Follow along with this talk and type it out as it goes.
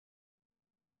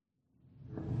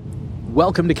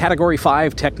Welcome to Category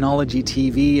 5 Technology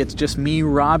TV. It's just me,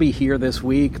 Robbie, here this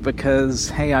week because,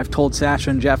 hey, I've told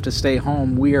Sasha and Jeff to stay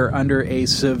home. We are under a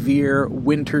severe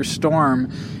winter storm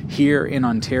here in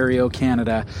Ontario,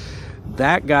 Canada.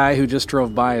 That guy who just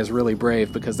drove by is really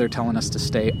brave because they're telling us to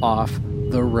stay off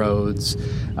the roads.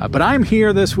 But I'm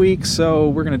here this week, so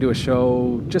we're going to do a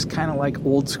show just kind of like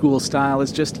old school style.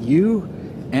 It's just you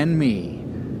and me.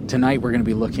 Tonight we're going to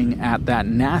be looking at that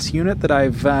NAS unit that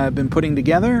I've been putting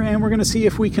together, and we're going to see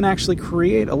if we can actually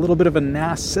create a little bit of a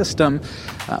NAS system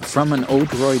from an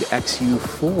Odroid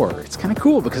XU4. It's kind of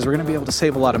cool because we're going to be able to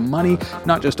save a lot of money,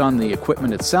 not just on the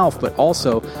equipment itself, but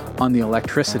also on the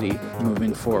electricity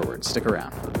moving forward. Stick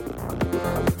around.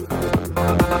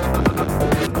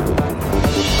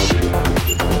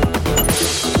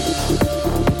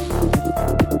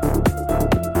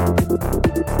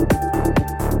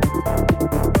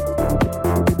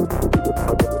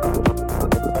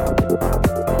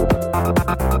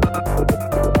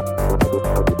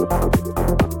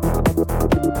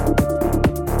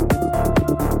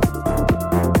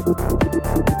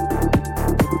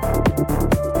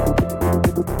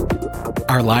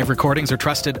 Our live recordings are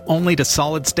trusted only to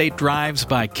solid-state drives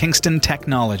by Kingston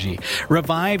Technology.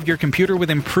 Revive your computer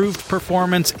with improved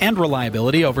performance and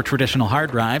reliability over traditional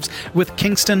hard drives with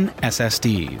Kingston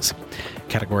SSDs.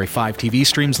 Category 5 TV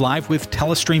streams live with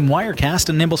Telestream Wirecast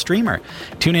and Nimble Streamer.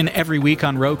 Tune in every week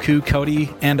on Roku,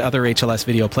 Kodi, and other HLS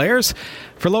video players.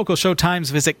 For local show times,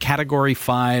 visit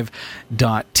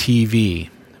category5.tv.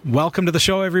 Welcome to the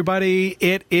show, everybody.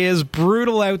 It is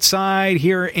brutal outside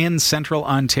here in central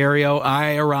Ontario.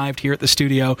 I arrived here at the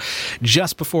studio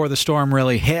just before the storm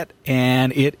really hit,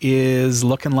 and it is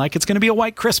looking like it's going to be a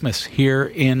white Christmas here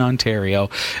in Ontario.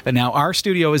 Now, our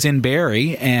studio is in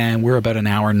Barrie, and we're about an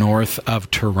hour north of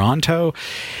Toronto,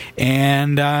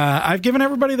 and I've given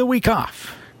everybody the week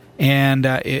off. And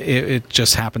it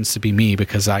just happens to be me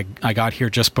because I got here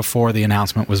just before the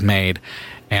announcement was made,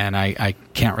 and I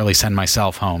can't really send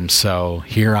myself home, so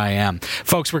here I am.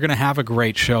 Folks, we're going to have a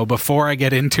great show. Before I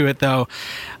get into it, though,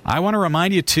 I want to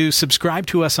remind you to subscribe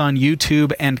to us on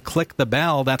YouTube and click the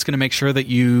bell. That's going to make sure that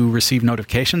you receive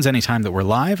notifications anytime that we're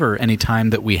live or anytime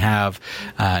that we have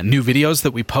new videos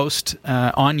that we post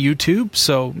on YouTube,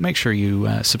 so make sure you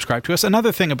subscribe to us.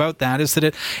 Another thing about that is that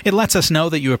it lets us know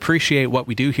that you appreciate what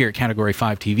we do here at Category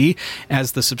 5 TV.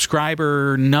 As the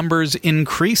subscriber numbers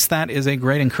increase, that is a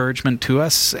great encouragement to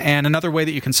us. And another way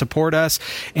that you can support us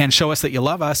and show us that you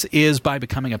love us is by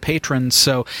becoming a patron.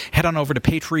 So head on over to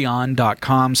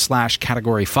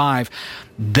patreon.com/category5.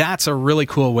 That's a really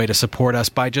cool way to support us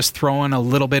by just throwing a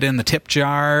little bit in the tip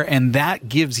jar, and that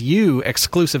gives you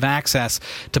exclusive access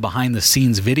to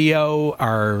behind-the-scenes video,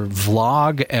 our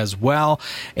vlog as well,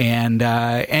 and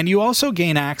you also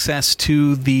gain access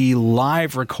to the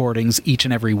live recordings each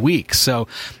and every week. So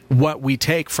what we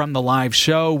take from the live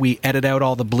show, we edit out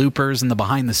all the bloopers and the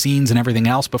behind-the-scenes and everything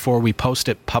else before we post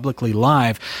it publicly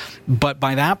live. But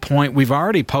by that point, we've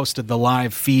already posted the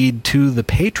live feed to the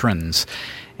patrons.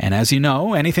 And as you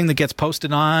know, anything that gets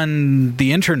posted on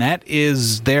the internet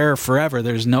is there forever.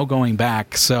 There's no going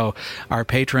back. So our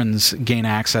patrons gain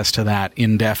access to that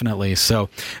indefinitely. So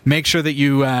make sure that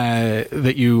you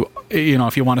if you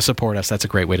want to support us, that's a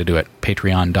great way to do it.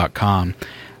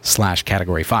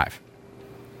 Patreon.com/category5.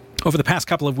 Over the past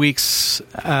couple of weeks,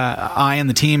 I and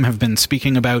the team have been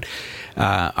speaking about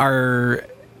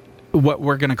what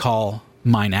we're going to call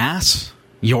my NAS.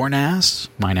 Your NAS,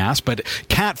 my NAS, but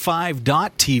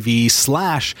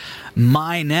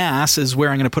cat5.tv/myNAS is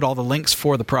where I'm going to put all the links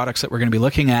for the products that we're going to be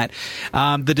looking at.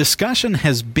 The discussion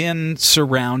has been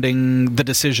surrounding the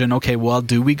decision, okay, well,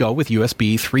 do we go with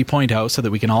USB 3.0 so that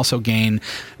we can also gain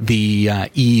the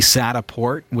eSATA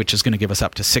port, which is going to give us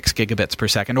up to 6 gigabits per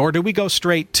second, or do we go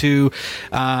straight to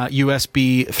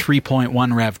USB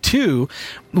 3.1 Rev 2,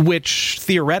 which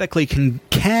theoretically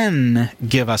can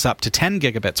give us up to 10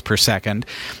 gigabits per second.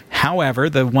 However,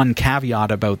 the one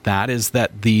caveat about that is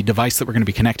that the device that we're going to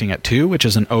be connecting it to, which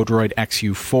is an Odroid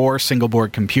XU4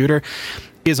 single-board computer,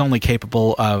 is only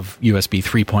capable of USB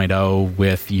 3.0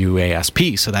 with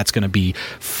UASP. So that's going to be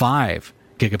 5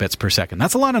 gigabits per second.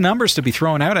 That's a lot of numbers to be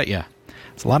throwing out at you.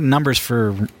 It's a lot of numbers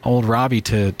for old Robbie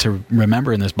to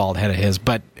remember in this bald head of his,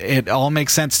 but it all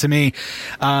makes sense to me.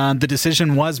 The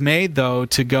decision was made, though,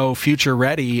 to go future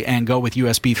ready and go with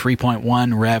USB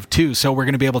 3.1 Rev 2. So we're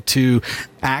going to be able to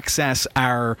access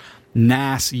our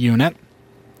NAS unit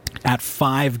at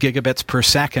 5 gigabits per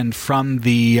second from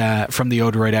the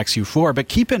Odroid XU4. But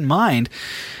keep in mind,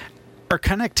 our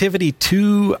connectivity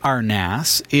to our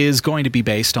NAS is going to be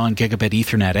based on gigabit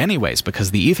Ethernet anyways,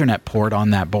 because the Ethernet port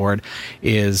on that board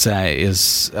is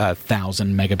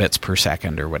 1,000 megabits per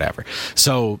second or whatever.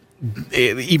 So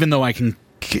even though I can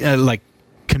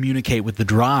communicate with the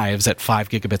drives at 5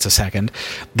 gigabits a second,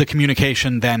 the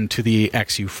communication then to the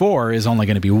XU4 is only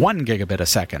going to be 1 gigabit a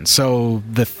second. So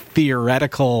the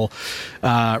theoretical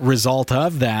result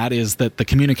of that is that the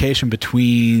communication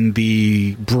between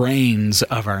the brains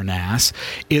of our NAS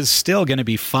is still going to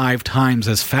be 5 times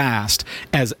as fast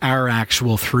as our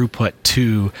actual throughput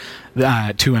to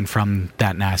and from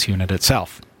that NAS unit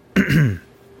itself.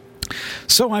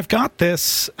 So I've got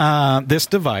this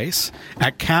device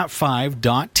at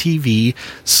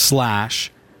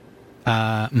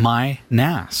cat5.tv/my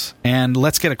NAS, and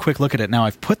let's get a quick look at it. Now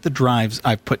I've put 2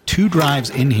 drives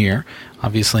in here,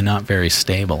 obviously not very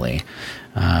stably.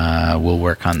 We'll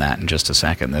work on that in just a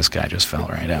second. This guy just fell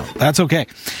right out. That's okay.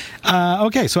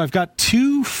 Okay, so I've got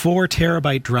 2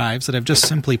 4-terabyte drives that I've just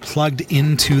simply plugged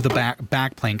into the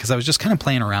backplane, because I was just kind of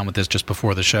playing around with this just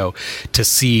before the show to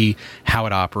see how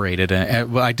it operated.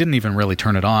 Well, I didn't even really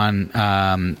turn it on.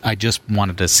 I just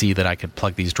wanted to see that I could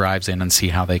plug these drives in and see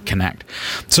how they connect.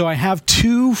 So I have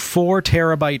 2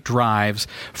 4-terabyte drives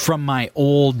from my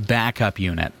old backup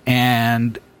unit,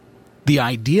 and the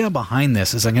idea behind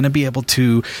this is I'm going to be able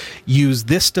to use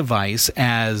this device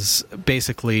as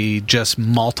basically just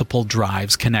multiple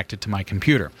drives connected to my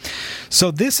computer. So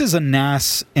this is a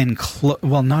NAS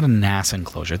not a NAS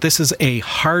enclosure. This is a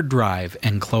hard drive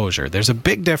enclosure. There's a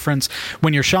big difference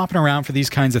when you're shopping around for these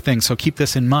kinds of things, so keep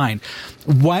this in mind.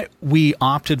 What I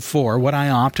opted for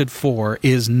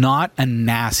is not a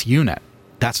NAS unit.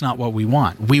 That's not what we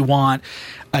want. We want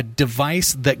a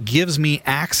device that gives me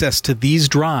access to these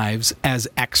drives as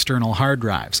external hard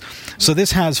drives. So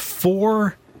this has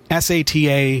 4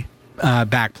 SATA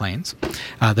backplanes.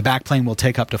 The backplane will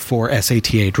take up to 4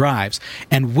 SATA drives.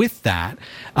 And with that,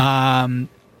 I'm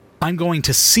going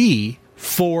to see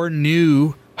 4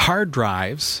 new hard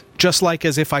drives, just like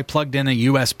as if I plugged in a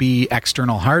USB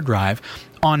external hard drive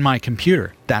on my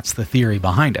computer. That's the theory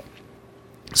behind it.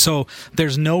 So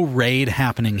there's no RAID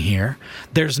happening here.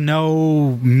 There's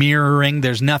no mirroring.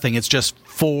 There's nothing. It's just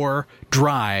 4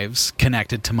 drives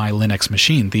connected to my Linux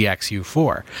machine, the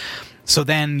XU4. So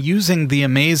then using the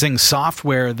amazing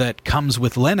software that comes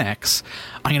with Linux,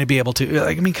 I'm going to be able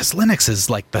to, because Linux is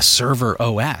like the server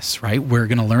OS, right? We're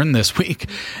going to learn this week,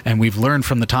 and we've learned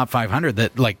from the top 500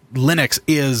 that Linux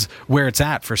is where it's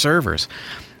at for servers.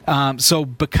 So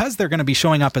because they're going to be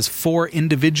showing up as 4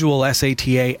 individual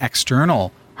SATA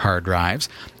external hard drives,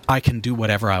 I can do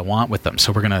whatever I want with them.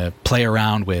 So we're going to play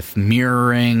around with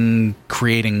mirroring,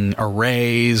 creating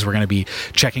arrays. We're going to be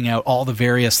checking out all the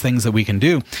various things that we can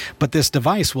do. But this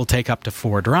device will take up to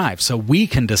 4 drives. So we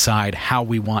can decide how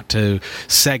we want to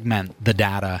segment the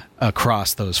data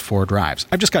across those 4 drives.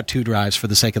 I've just got 2 drives for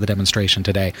the sake of the demonstration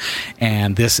today.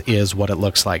 And this is what it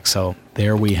looks like. So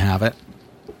there we have it.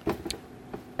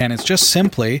 And it's just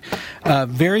simply a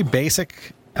very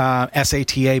basic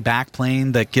SATA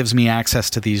backplane that gives me access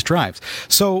to these drives.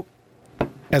 So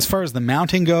as far as the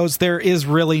mounting goes, there's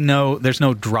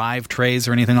no drive trays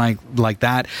or anything like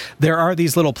that. There are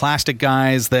these little plastic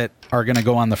guys that are going to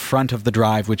go on the front of the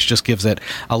drive, which just gives it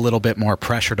a little bit more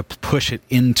pressure to push it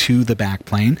into the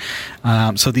backplane.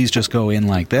 So these just go in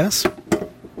like this.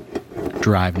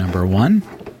 Drive number 1.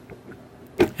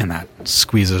 And that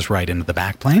squeezes right into the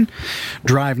backplane.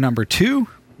 Drive number 2,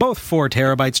 both 4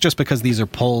 terabytes, just because these are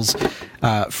pulls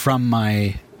from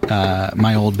my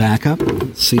old backup.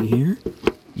 Let's see here.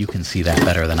 You can see that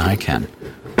better than I can.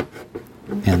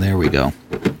 And there we go.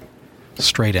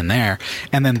 Straight in there.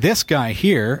 And then this guy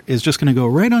here is just going to go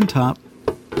right on top.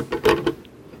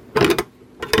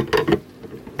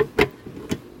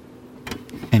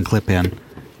 And clip in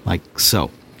like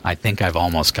so. I think I've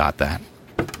almost got that.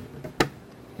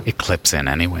 It clips in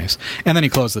anyways. And then you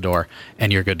close the door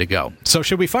and you're good to go. So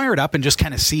should we fire it up and just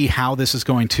kind of see how this is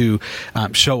going to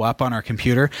show up on our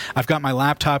computer? I've got my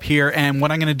laptop here, and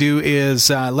what I'm going to do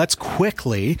is let's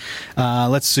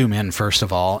zoom in first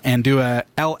of all and do a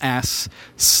ls/dev/sd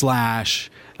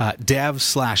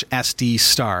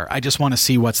star. I just want to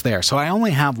see what's there. So I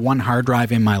only have 1 hard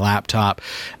drive in my laptop,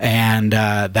 and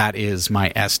that is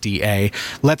my SDA.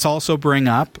 Let's also bring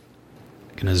up,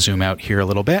 going to zoom out here a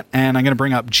little bit, and I'm going to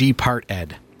bring up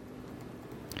gparted,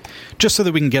 just so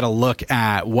that we can get a look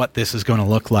at what this is going to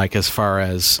look like as far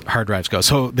as hard drives go.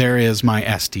 So there is my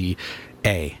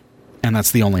SDA, and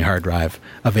that's the only hard drive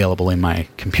available in my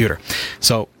computer.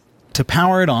 So to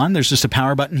power it on, there's just a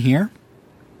power button here.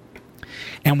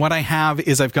 And what I have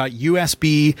is I've got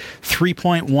USB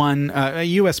 3.1,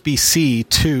 USB-C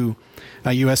to a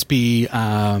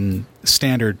USB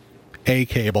standard A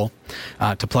cable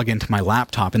to plug into my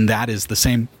laptop, and that is the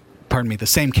same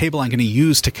cable I'm going to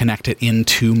use to connect it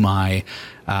into my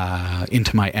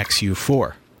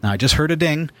XU4. Now, I just heard a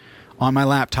ding on my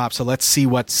laptop, so let's see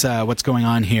what's going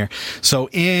on here. So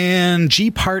in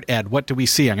GPartEd, what do we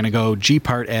see? I'm going to go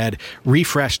GPartEd,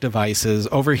 refresh devices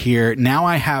over here. Now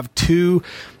I have two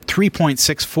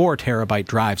 3.64 terabyte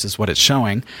drives is what it's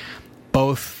showing,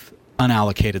 both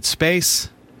unallocated space.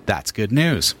 That's good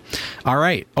news. All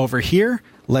right, over here,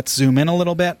 let's zoom in a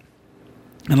little bit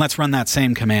and let's run that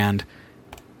same command.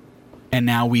 And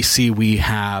now we see we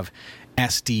have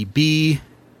SDB,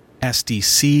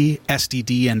 SDC,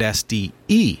 SDD, and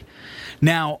SDE.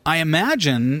 Now, I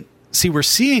imagine, we're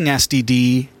seeing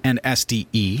SDD and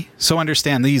SDE. So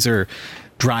understand these are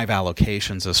drive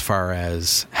allocations as far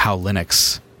as how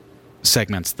Linux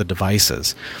segments the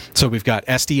devices. So we've got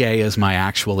SDA as my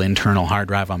actual internal hard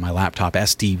drive on my laptop.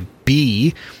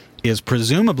 SDB is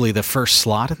presumably the first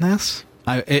slot in this.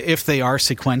 If they are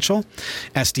sequential,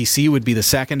 SDC would be the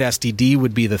second, SDD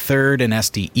would be the third, and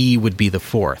SDE would be the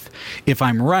fourth. If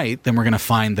I'm right, then we're going to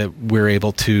find that we're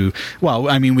able to,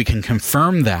 we can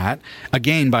confirm that,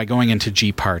 again, by going into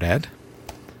GPartEd.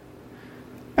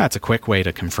 That's a quick way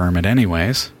to confirm it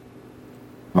anyways.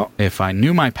 Well, if I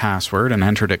knew my password and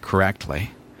entered it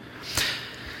correctly.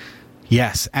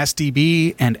 Yes,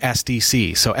 SDB and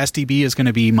SDC. So SDB is going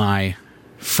to be my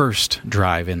first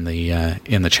drive in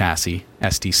the chassis.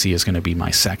 SDC is going to be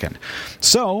my second.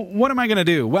 So what am I going to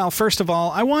do? Well, first of all,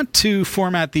 I want to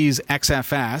format these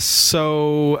XFS,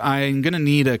 so I'm going to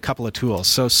need a couple of tools.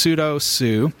 So sudo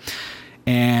su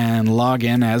and log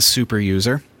in as super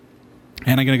user,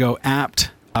 and I'm going to go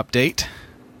apt update.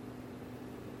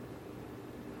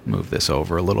 Move this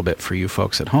over a little bit for you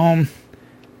folks at home.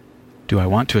 Do I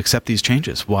want to accept these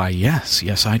changes? Why,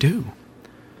 yes, I do.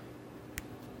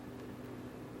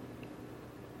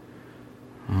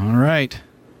 All right.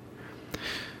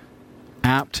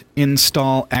 Apt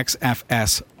install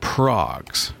XFS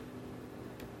progs.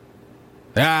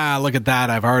 Look at that.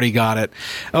 I've already got it.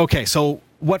 Okay, so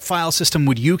what file system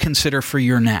would you consider for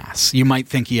your NAS? You might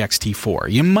think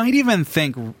ext4. You might even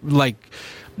think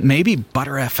maybe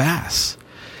ButterFS.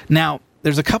 Now,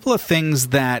 there's a couple of things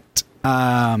that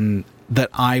that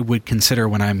I would consider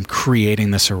when I'm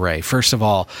creating this array. First of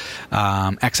all,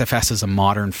 XFS is a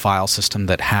modern file system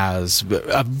that has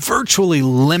a virtually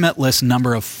limitless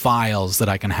number of files that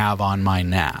I can have on my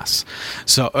NAS,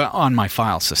 so on my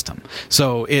file system.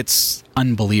 So it's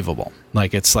unbelievable.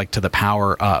 It's to the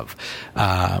power of.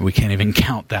 We can't even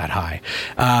count that high.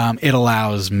 It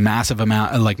allows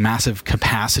massive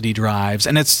capacity drives,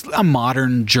 and it's a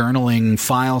modern journaling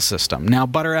file system. Now,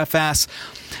 ButterFS,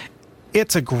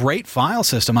 it's a great file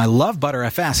system. I love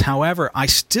ButterFS. However, I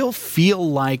still feel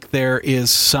like there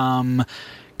is some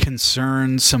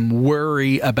concern, some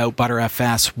worry about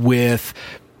ButterFS with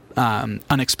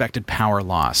unexpected power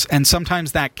loss. And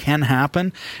sometimes that can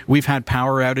happen. We've had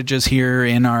power outages here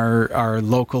in our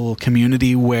local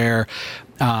community where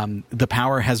the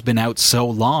power has been out so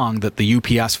long that the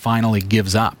UPS finally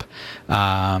gives up.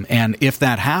 And if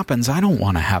that happens, I don't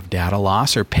want to have data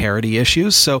loss or parity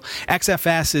issues. So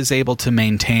XFS is able to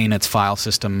maintain its file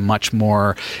system much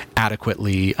more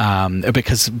adequately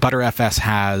because ButterFS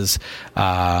has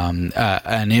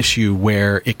an issue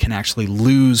where it can actually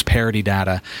lose parity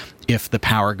data if the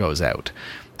power goes out.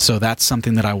 So that's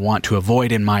something that I want to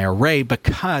avoid in my array,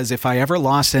 because if I ever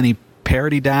lost any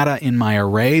parity data in my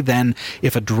array, then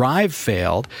if a drive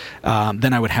failed,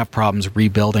 then I would have problems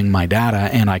rebuilding my data,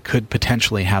 and I could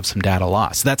potentially have some data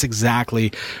loss. That's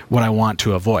exactly what I want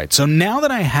to avoid. So now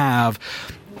that I have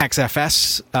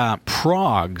XFS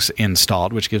progs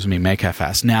installed, which gives me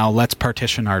makefs, now let's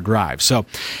partition our drive. So,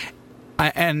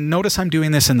 and notice I'm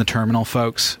doing this in the terminal,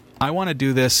 folks. I want to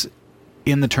do this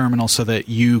in the terminal so that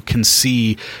you can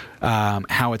see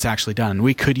how it's actually done.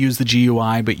 We could use the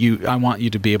GUI, but I want you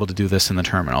to be able to do this in the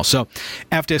terminal. So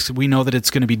fdisk, we know that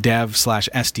it's going to be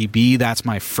dev/sdb. That's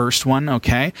my first one,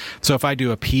 okay? So if I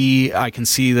do a P, I can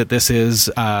see that this is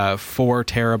a 4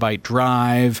 terabyte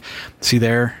drive. See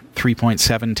there,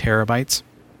 3.7 terabytes.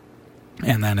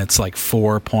 And then it's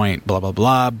 4 point blah, blah,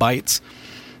 blah bytes.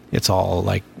 It's all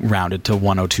rounded to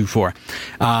 1024.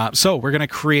 So we're going to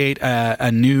create a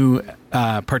new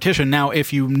partition. Now,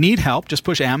 if you need help, just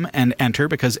push M and enter,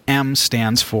 because M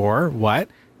stands for what?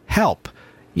 Help.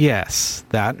 Yes,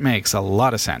 that makes a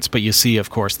lot of sense. But you see, of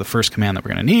course, the first command that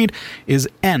we're going to need is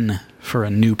N for a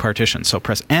new partition. So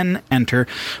press N, enter.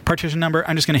 Partition number,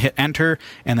 I'm just going to hit enter,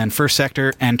 and then first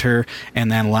sector, enter, and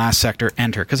then last sector,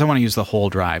 enter, because I want to use the whole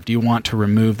drive. Do you want to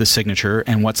remove the signature?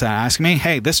 And what's that asking me?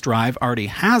 Hey, this drive already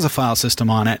has a file system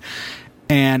on it,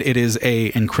 and it is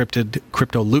a encrypted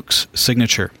CryptoLux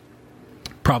signature,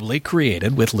 probably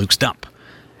created with Luke's dump,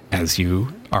 as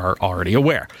you are already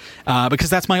aware, because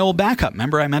that's my old backup.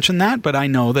 Remember I mentioned that, but I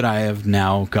know that I have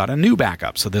now got a new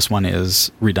backup. So this one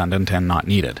is redundant and not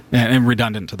needed, and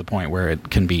redundant to the point where it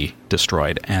can be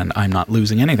destroyed and I'm not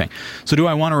losing anything. So do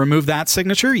I want to remove that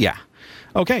signature? Yeah.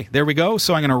 Okay, there we go.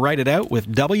 So I'm going to write it out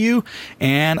with W,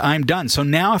 and I'm done. So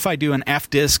now if I do an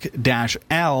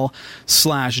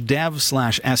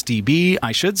fdisk-l/dev/sdb,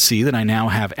 I should see that I now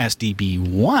have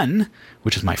SDB1,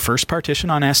 which is my first partition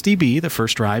on SDB, the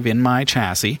first drive in my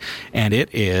chassis, and it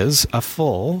is a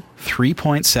full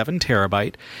 3.7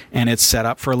 terabyte, and it's set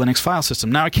up for a Linux file system.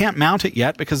 Now, I can't mount it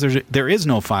yet because there is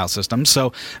no file system,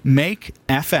 so make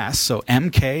fs, so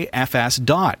mkfs.xfs,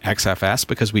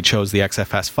 because we chose the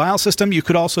XFS file system. You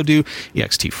could also do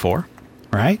ext4,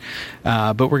 right?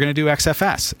 But we're going to do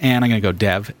XFS, and I'm going to go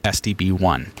dev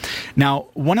SDB1. Now,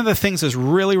 one of the things that's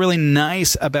really, really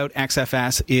nice about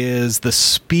XFS is the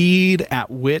speed at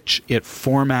which it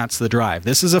formats the drive.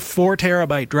 This is a 4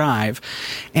 terabyte drive,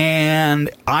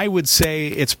 and I would say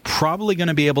it's probably going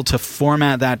to be able to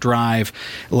format that drive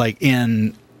like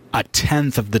in a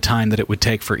tenth of the time that it would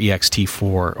take for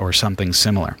ext4 or something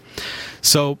similar.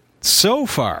 So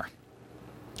far,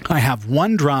 I have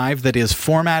one drive that is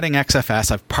formatting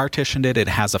XFS. I've partitioned it. It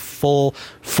has a full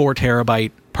 4 terabyte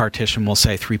partition, we'll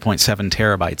say 3.7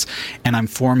 terabytes, and I'm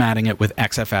formatting it with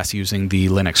XFS using the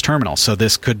Linux terminal. So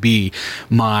this could be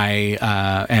my,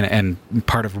 and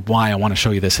part of why I want to show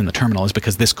you this in the terminal is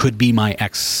because this could be my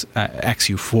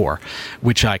XU4,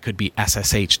 which I could be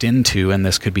SSH'd into, and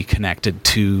this could be connected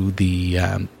to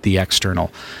the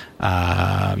external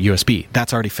USB.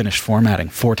 That's already finished formatting,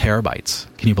 4 terabytes.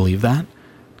 Can you believe that?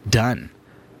 Done.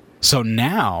 So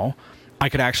now I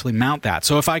could actually mount that.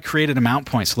 So if I created a mount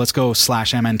point, so let's go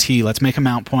 /MNT, let's make a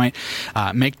mount point,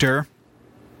 make dir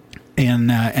in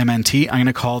MNT. I'm going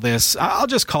to call this, I'll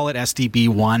just call it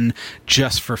SDB1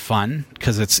 just for fun,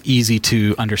 because it's easy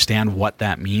to understand what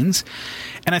that means.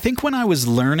 And I think when I was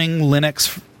learning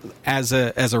Linux as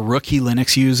a rookie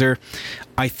Linux user,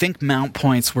 I think mount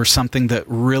points were something that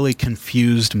really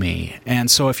confused me.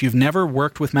 And so if you've never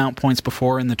worked with mount points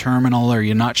before in the terminal, or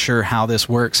you're not sure how this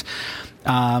works,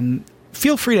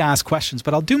 feel free to ask questions,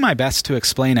 but I'll do my best to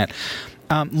explain it.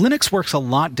 Linux works a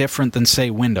lot different than, say,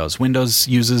 Windows. Windows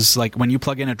uses, like, when you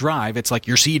plug in a drive, it's like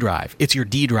your C drive, it's your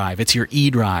D drive, it's your E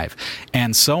drive,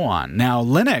 and so on. Now,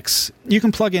 Linux, you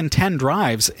can plug in 10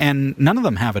 drives, and none of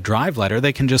them have a drive letter.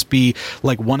 They can just be,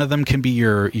 like, one of them can be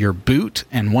your boot,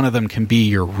 and one of them can be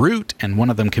your root, and one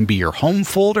of them can be your home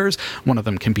folders, one of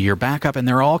them can be your backup, and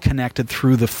they're all connected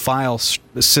through the file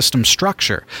system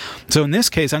structure. So in this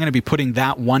case, I'm going to be putting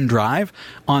that one drive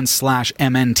on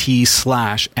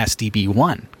 /MNT/SDB1.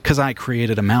 Because I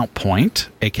created a mount point,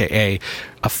 aka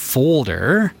a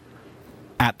folder,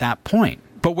 at that point.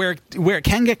 But where it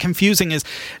can get confusing is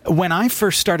when I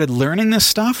first started learning this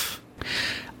stuff,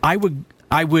 I would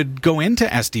go into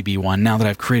SDB1 now that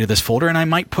I've created this folder, and I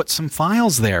might put some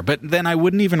files there, but then I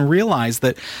wouldn't even realize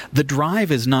that the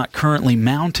drive is not currently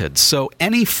mounted. So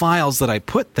any files that I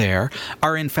put there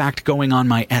are in fact going on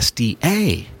my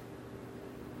SDA,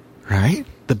 right?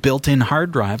 The built-in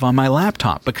hard drive on my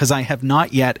laptop, because I have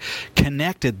not yet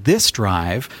connected this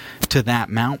drive to that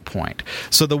mount point.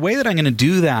 So the way that I'm going to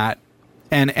do that,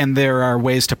 and there are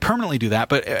ways to permanently do that,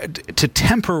 but to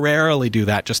temporarily do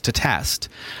that just to test,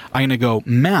 I'm going to go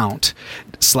mount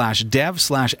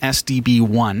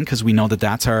 /dev/SDB1, because we know that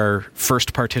that's our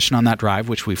first partition on that drive,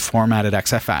 which we've formatted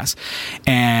XFS.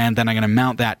 And then I'm going to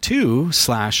mount that to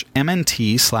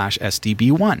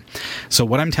 /MNT/SDB1. So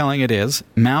what I'm telling it is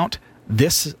mount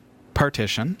this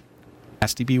partition,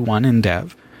 SDB1 in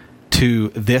dev, to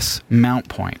this mount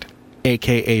point,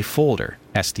 aka folder,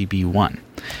 SDB1.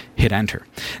 Hit enter.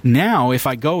 Now, if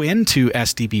I go into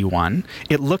SDB1,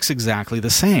 it looks exactly the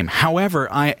same. However,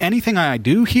 anything I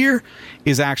do here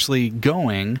is actually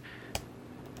going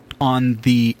on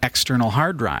the external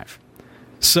hard drive.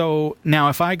 So now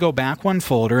if I go back one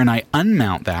folder and I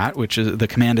unmount that, which is the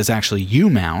command is actually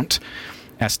umount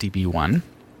SDB1.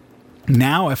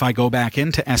 Now, if I go back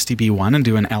into SDB1 and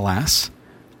do an ls,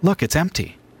 look, it's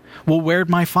empty. Well, where'd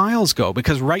my files go?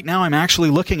 Because right now I'm actually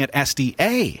looking at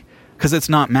SDA because it's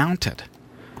not mounted.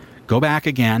 Go back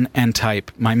again and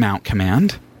type my mount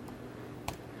command.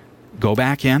 Go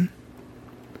back in.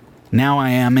 Now I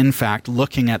am, in fact,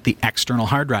 looking at the external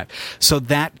hard drive. So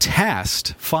that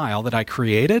test file that I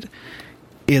created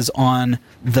is on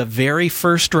the very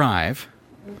first drive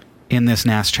in this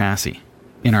NAS chassis,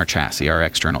 in our chassis, our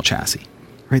external chassis,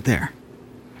 right there.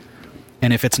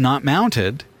 And if it's not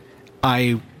mounted,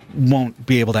 I won't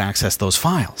be able to access those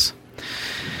files.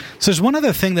 So there's one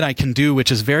other thing that I can do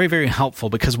which is very, very helpful,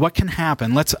 because what can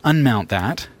happen, let's unmount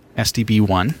that,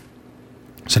 SDB1.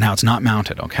 So now it's not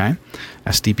mounted, okay?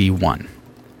 SDB1.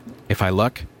 If I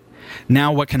look,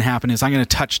 now what can happen is I'm going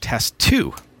to touch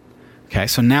test2. Okay,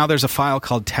 so now there's a file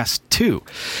called test2.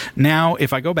 Now,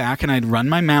 if I go back and I run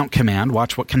my mount command,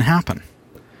 watch what can happen.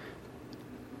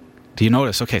 Do you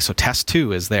notice? Okay, so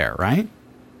test2 is there, right?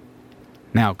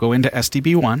 Now, go into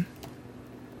SDB1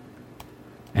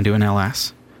 and do an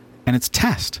ls, and it's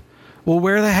test. Well,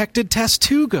 where the heck did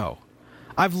test2 go?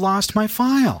 I've lost my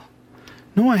file.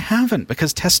 No, I haven't,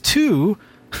 because test2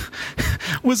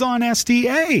 was on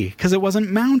SDA because it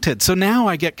wasn't mounted. So now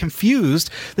I get confused.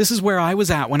 This is where I was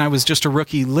at when I was just a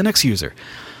rookie Linux user.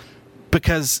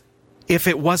 Because if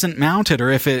it wasn't mounted,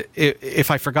 or if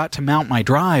I forgot to mount my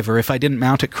drive, or if I didn't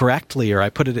mount it correctly, or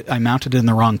I mounted it in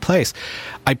the wrong place,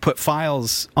 I'd put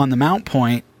files on the mount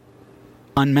point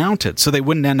unmounted, so they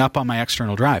wouldn't end up on my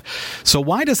external drive. So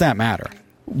why does that matter?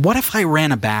 What if I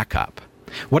ran a backup?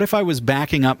 What if I was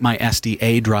backing up my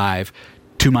SDA drive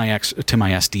to my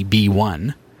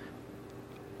SDB1,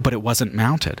 but it wasn't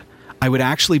mounted? I would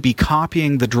actually be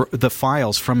copying the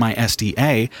files from my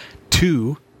SDA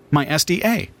to my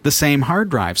SDA, the same hard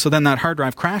drive. So then that hard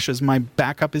drive crashes, my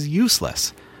backup is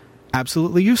useless.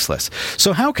 Absolutely useless.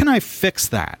 So how can I fix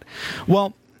that?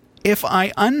 Well, if I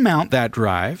unmount that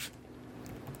drive,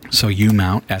 so you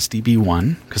mount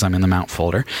SDB1, because I'm in the mount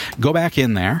folder, go back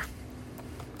in there.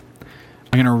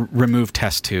 I'm going to remove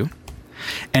test2.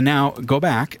 And now go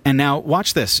back, and now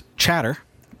watch this. Chatter,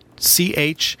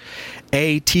 CHATTR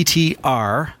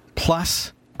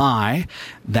plus I,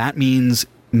 that means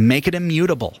make it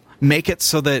immutable. Make it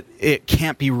so that it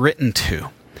can't be written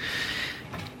to.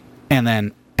 And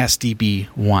then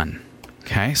SDB1.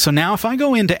 Okay, so now if I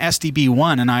go into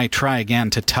SDB1 and I try again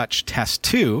to touch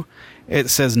test2, it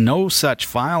says no such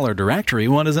file or directory.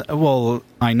 What is it? Well,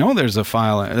 I know there's a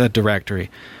file, a directory.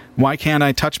 Why can't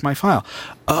I touch my file?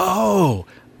 Oh,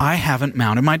 I haven't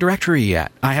mounted my directory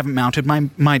yet. I haven't mounted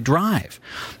my drive.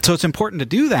 So it's important to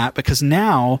do that, because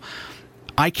now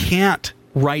I can't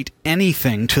write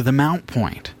anything to the mount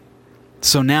point.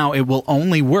 So now it will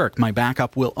only work. My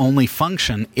backup will only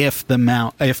function if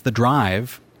the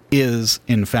drive is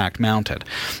in fact mounted.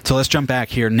 So let's jump back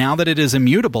here. Now that it is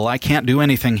immutable, I can't do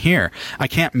anything here. I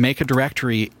can't make a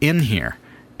directory in here.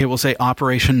 It will say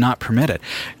operation not permitted.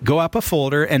 Go up a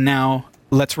folder, and now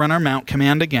let's run our mount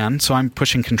command again. So I'm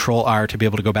pushing Control R to be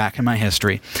able to go back in my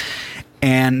history.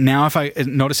 And now if I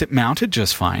notice it mounted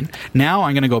just fine. Now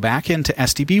I'm going to go back into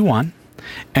SDB1,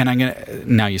 and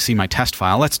now you see my test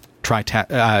file. Let's try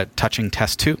touching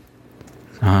test2.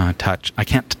 Touch. I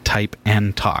can't type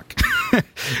and talk.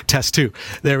 Test2.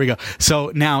 There we go.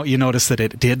 So now you notice that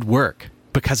it did work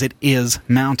because it is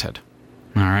mounted.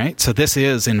 All right. So this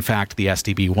is, in fact, the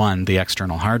SDB1, the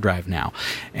external hard drive now.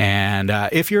 And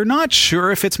if you're not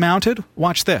sure if it's mounted,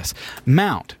 watch this.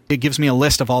 Mount. It gives me a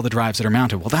list of all the drives that are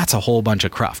mounted. Well, that's a whole bunch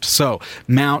of cruft. So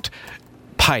mount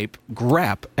pipe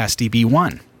grep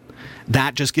SDB1.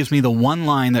 That just gives me the one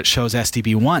line that shows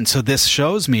SDB1. So this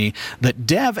shows me that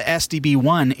dev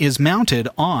SDB1 is mounted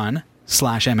on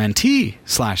 /MNT/SDB1.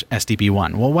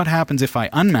 Well, what happens if I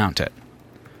unmount it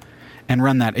and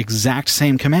run that exact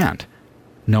same command?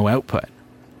 No output,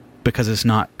 because it's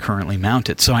not currently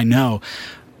mounted. So I know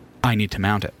I need to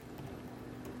mount it.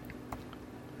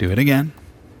 Do it again.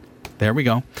 There we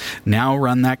go. Now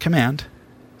run that command.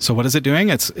 So what is it doing?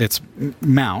 It's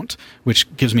mount,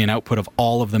 which gives me an output of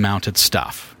all of the mounted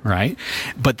stuff, right?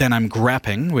 But then I'm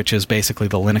grepping, which is basically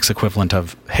the Linux equivalent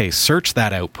of, hey, search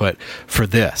that output for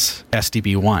this,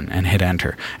 SDB1, and hit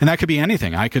enter. And that could be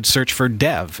anything. I could search for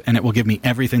dev, and it will give me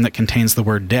everything that contains the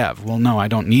word dev. Well, no, I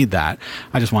don't need that.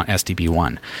 I just want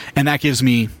SDB1. And that gives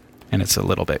me, and it's a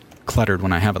little bit cluttered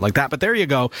when I have it like that, but there you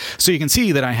go. So you can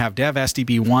see that I have dev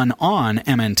SDB1 on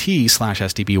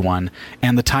MNT/SDB1,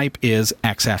 and the type is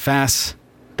XFS.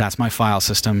 That's my file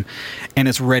system, and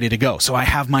it's ready to go. So I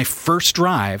have my first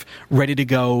drive ready to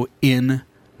go in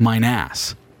my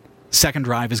NAS. Second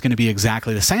drive is going to be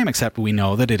exactly the same, except we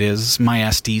know that it is my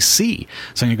SDC.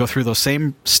 So I'm going to go through those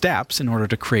same steps in order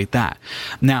to create that.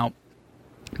 Now,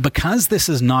 because this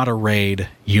is not a RAID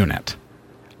unit,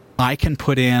 I can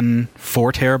put in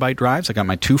 4 terabyte drives. I got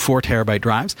my 2 4 terabyte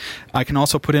drives. I can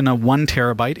also put in a 1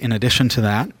 terabyte in addition to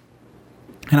that.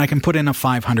 And I can put in a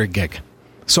 500 gig.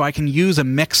 So I can use a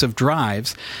mix of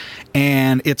drives,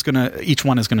 and each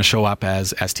one is going to show up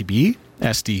as STB,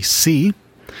 SDC,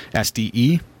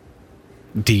 SDE,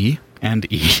 D,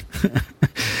 and E.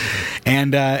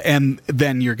 And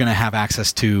then you're going to have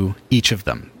access to each of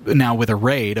them. Now, with a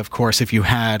RAID, of course, if you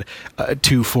had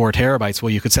 2 4 terabytes, well,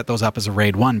 you could set those up as a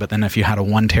RAID 1, but then if you had a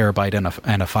 1 terabyte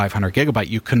and a 500 gigabyte,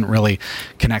 you couldn't really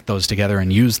connect those together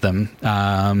and use them.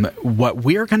 What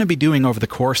we're going to be doing over the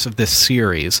course of this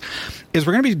series is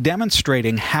we're going to be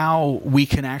demonstrating how we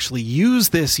can actually use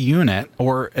this unit,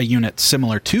 or a unit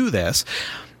similar to this,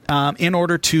 in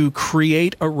order to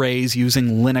create arrays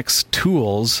using Linux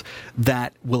tools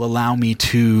that will allow me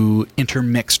to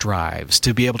intermix drives,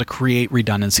 to be able to create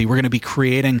redundancy. We're going to be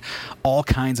creating all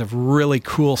kinds of really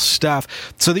cool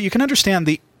stuff so that you can understand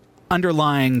the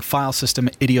underlying file system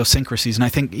idiosyncrasies. And I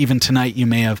think even tonight you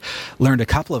may have learned a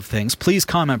couple of things. Please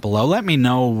comment below. Let me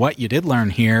know what you did learn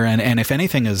here, and if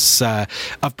anything is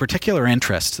of particular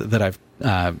interest that I've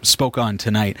spoke on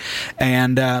tonight.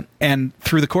 And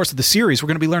through the course of the series, we're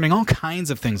going to be learning all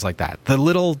kinds of things like that. The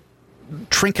little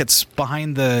trinkets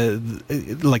behind the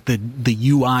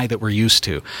UI that we're used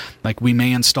to. Like, we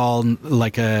may install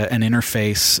like an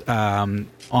interface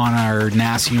on our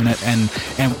NAS unit, and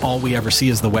all we ever see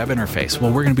is the web interface.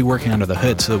 Well, we're going to be working under the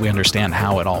hood so that we understand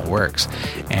how it all works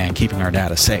and keeping our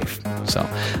data safe. So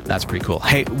that's pretty cool.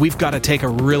 Hey, we've got to take a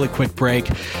really quick break.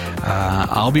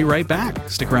 I'll be right back.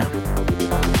 Stick around.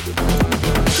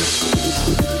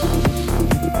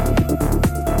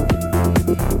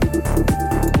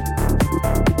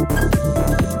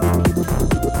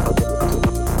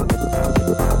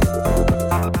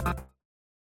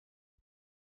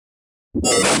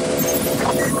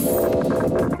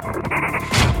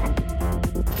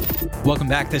 Welcome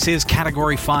back. This is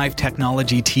Category 5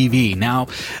 Technology TV. Now,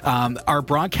 our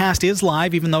broadcast is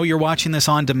live, even though you're watching this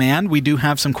on demand. We do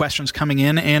have some questions coming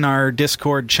in our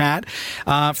Discord chat.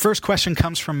 First question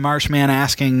comes from Marshman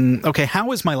asking, okay,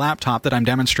 how is my laptop that I'm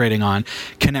demonstrating on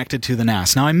connected to the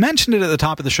NAS? Now, I mentioned it at the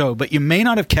top of the show, but you may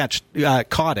not have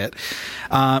caught it.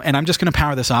 And I'm just going to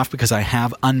power this off because I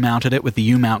have unmounted it with the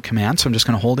U-mount command. So I'm just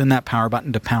going to hold in that power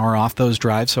button to power off those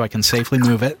drives so I can safely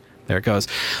move it. There it goes.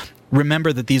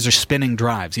 Remember that these are spinning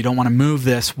drives. You don't want to move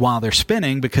this while they're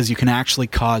spinning because you can actually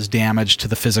cause damage to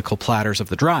the physical platters of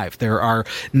the drive. There are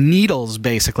needles,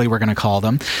 basically, we're going to call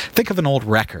them. Think of an old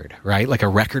record, right? Like a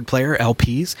record player,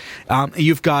 LPs.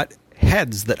 You've got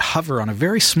heads that hover on a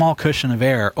very small cushion of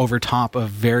air over top of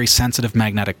very sensitive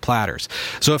magnetic platters.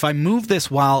 So if I move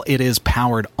this while it is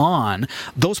powered on,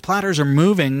 those platters are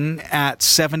moving at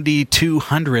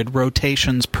 7,200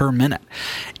 rotations per minute.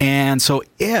 And so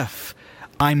if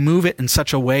I move it in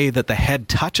such a way that the head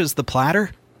touches the platter,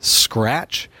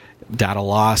 scratch, data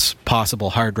loss,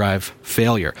 possible hard drive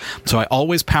failure. So I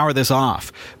always power this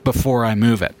off before I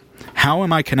move it. How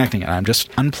am I connecting it? I'm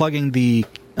just unplugging the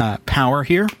power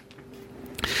here.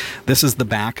 This is the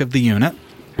back of the unit.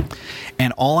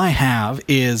 And all I have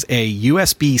is a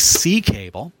USB-C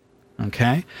cable.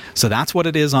 Okay, so that's what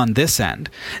it is on this end.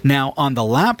 Now, on the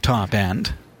laptop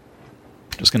end,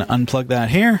 I'm just going to unplug that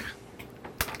here.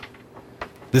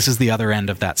 This is the other end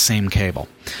of that same cable.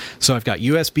 So I've got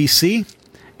USB-C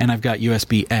and I've got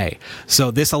USB-A. So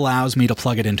this allows me to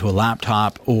plug it into a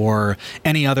laptop or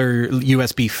any other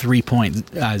USB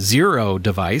 3.0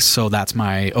 device. So that's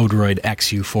my Odroid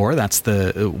XU4. That's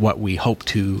what we hope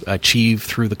to achieve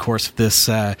through the course of this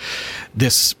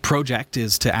project,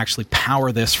 is to actually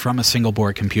power this from a single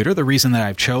board computer. The reason that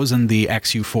I've chosen the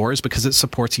XU4 is because it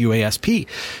supports UASP.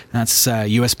 That's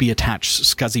USB attached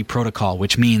SCSI protocol,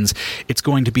 which means it's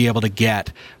going to be able to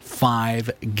get 5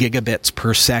 gigabits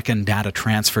per second data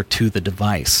transfer to the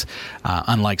device.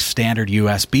 Unlike standard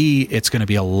USB, it's going to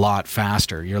be a lot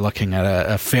faster. You're looking at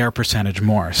a fair percentage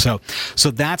more. So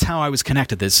that's how I was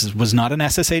connected. This was not an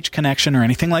SSH connection or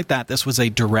anything like that. This was a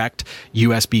direct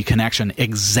USB connection,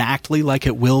 exactly like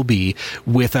it will be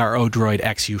with our Odroid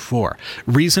XU4.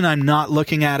 Reason I'm not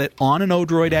looking at it on an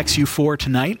Odroid XU4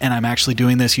 tonight, and I'm actually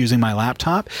doing this using my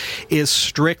laptop, is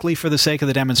strictly for the sake of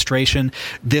the demonstration.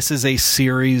 This is a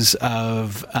series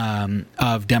of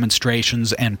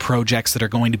demonstrations and projects that are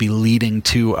going to be leading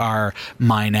to our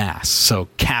MyNAS. So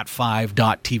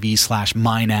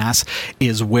cat5.tv/MyNAS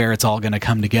is where it's all going to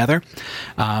come together.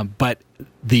 But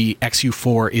the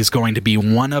XU4 is going to be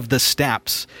one of the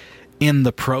steps in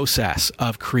the process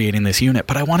of creating this unit.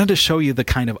 But I wanted to show you the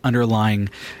kind of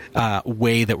underlying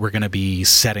way that we're going to be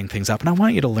setting things up. And I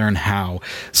want you to learn how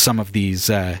some of these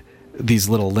these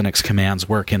little Linux commands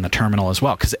work in the terminal as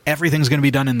well, because everything's going to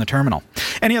be done in the terminal.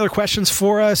 Any other questions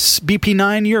for us?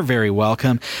 BP9, you're very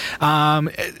welcome.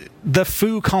 The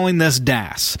foo calling this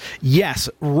DAS. Yes,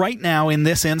 right now in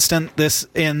this instance, this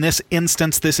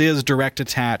is direct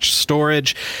attached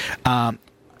storage.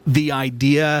 The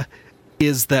idea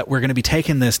is that we're going to be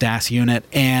taking this DAS unit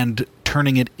and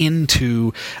turning it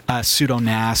into a pseudo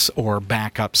NAS or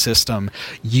backup system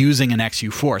using an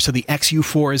XU4. So the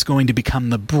XU4 is going to become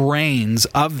the brains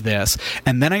of this,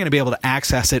 and then I'm going to be able to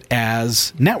access it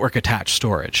as network attached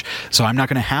storage. So I'm not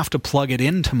going to have to plug it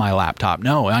into my laptop.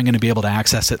 No, I'm going to be able to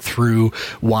access it through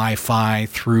Wi-Fi,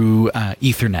 through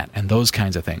Ethernet, and those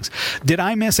kinds of things. Did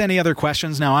I miss any other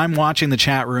questions? Now, I'm watching the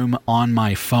chat room on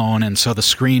my phone, and so the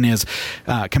screen is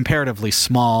comparatively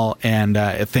small, and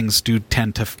things do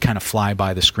tend to kind of fly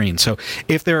by the screen. So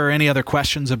if there are any other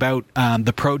questions about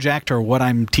the project or what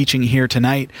I'm teaching here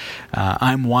tonight,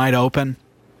 I'm wide open.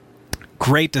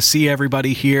 Great to see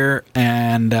everybody here,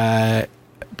 and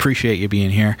appreciate you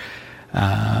being here.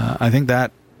 I think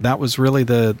that was really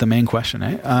the main question.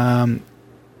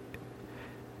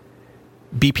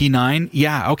 BP9,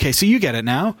 yeah, okay, so you get it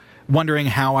now. Wondering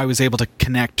how I was able to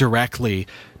connect directly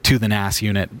to the NAS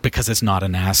unit, because it's not a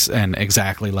NAS, and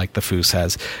exactly like the foo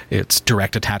says, it's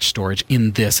direct attached storage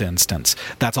in this instance.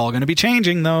 That's all going to be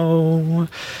changing, though.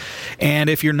 And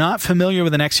if you're not familiar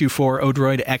with an XU4,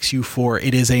 Odroid XU4,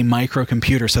 it is a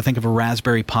microcomputer. So think of a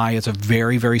Raspberry Pi. It's a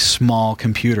very, very small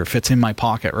computer. Fits in my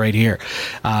pocket right here.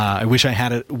 I wish I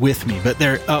had it with me, but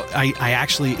there. I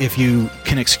actually, if you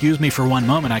can excuse me for one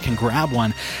moment, I can grab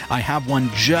one. I have one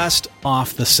just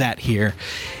off the set here.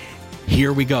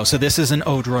 Here we go. So this is an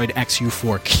Odroid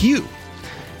XU4Q.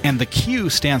 And the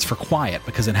Q stands for quiet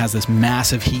because it has this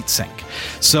massive heat sink.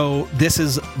 So this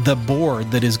is the board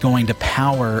that is going to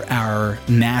power our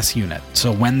NAS unit.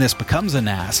 So when this becomes a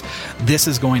NAS, this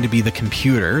is going to be the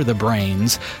computer, the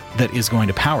brains, that is going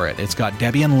to power it. It's got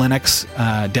Debian Linux,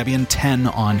 Debian 10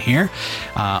 on here,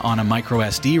 on a micro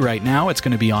SD right now. It's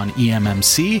going to be on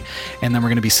eMMC, and then we're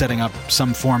going to be setting up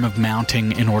some form of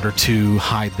mounting in order to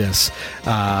hide this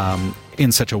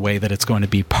in such a way that it's going to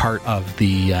be part of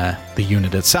the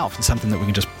unit itself, and something that we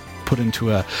can just put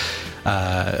into a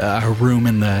room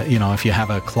in the, if you have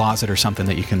a closet or something,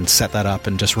 that you can set that up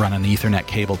and just run an Ethernet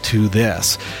cable to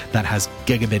this that has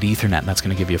gigabit Ethernet, and that's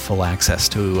going to give you full access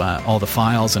to all the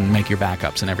files and make your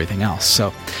backups and everything else. So,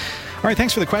 all right,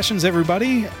 thanks for the questions,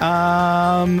 everybody.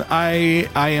 I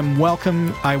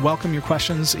welcome your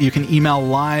questions. You can email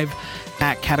live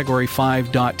at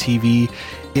category5.tv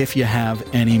if you have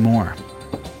any more.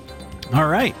 All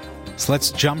right, so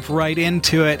let's jump right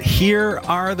into it. Here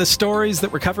are the stories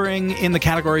that we're covering in the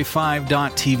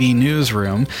Category5.tv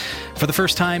newsroom. For the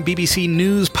first time, BBC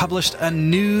News published a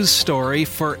news story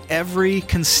for every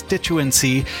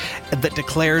constituency that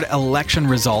declared election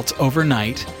results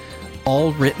overnight,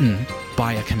 all written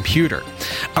by a computer.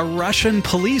 A Russian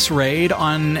police raid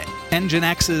on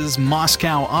Nginx's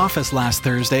Moscow office last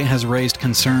Thursday has raised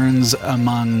concerns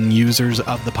among users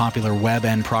of the popular web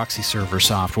and proxy server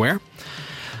software.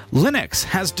 Linux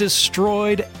has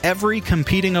destroyed every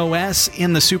competing OS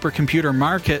in the supercomputer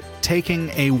market, taking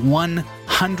a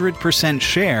 100%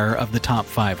 share of the top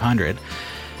 500.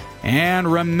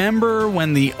 And remember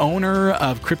when the owner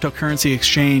of cryptocurrency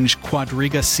exchange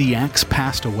Quadriga CX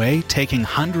passed away, taking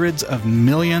hundreds of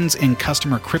millions in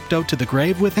customer crypto to the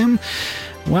grave with him?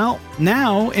 Well,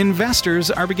 now investors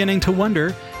are beginning to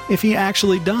wonder if he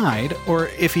actually died or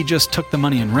if he just took the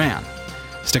money and ran.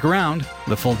 Stick around.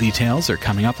 The full details are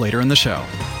coming up later in the show.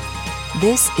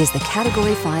 This is the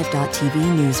Category5.tv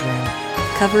newsroom,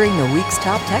 covering the week's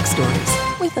top tech stories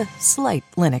with a slight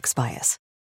Linux bias.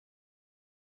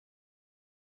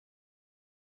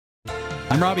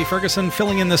 I'm Robbie Ferguson,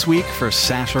 filling in this week for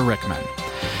Sasha Rickman.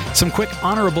 Some quick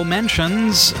honorable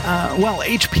mentions.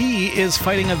 HP is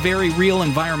fighting a very real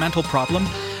environmental problem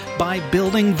by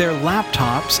building their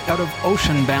laptops out of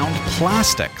ocean-bound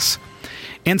plastics.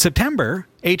 In September,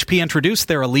 HP introduced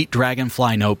their Elite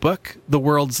Dragonfly notebook, the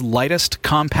world's lightest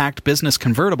compact business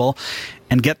convertible,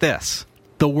 and get this,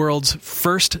 the world's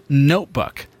first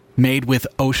notebook made with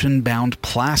ocean-bound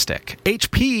plastic.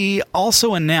 HP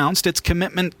also announced its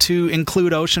commitment to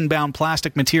include ocean-bound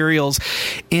plastic materials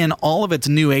in all of its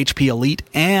new HP Elite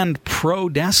and Pro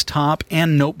desktop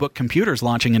and notebook computers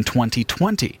launching in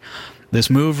 2020. This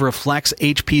move reflects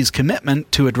HP's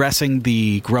commitment to addressing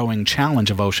the growing challenge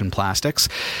of ocean plastics.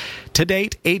 To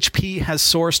date, HP has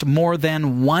sourced more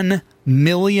than 1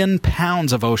 million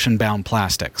pounds of ocean-bound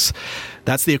plastics.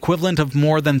 That's the equivalent of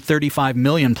more than 35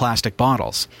 million plastic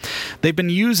bottles. They've been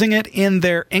using it in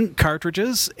their ink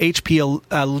cartridges, HP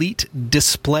Elite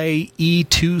Display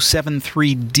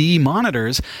E273D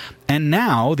monitors, and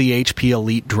now the HP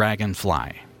Elite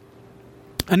Dragonfly.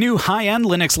 A new high-end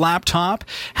Linux laptop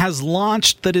has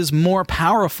launched that is more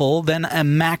powerful than a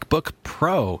MacBook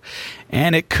Pro,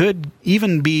 and it could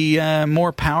even be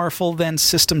more powerful than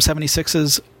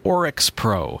System76's Oryx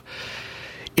Pro.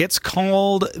 It's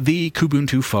called the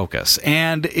Kubuntu Focus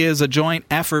and is a joint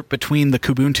effort between the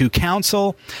Kubuntu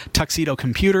Council, Tuxedo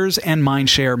Computers, and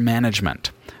Mindshare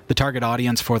Management. The target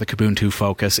audience for the Kubuntu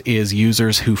Focus is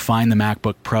users who find the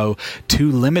MacBook Pro too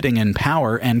limiting in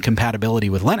power and compatibility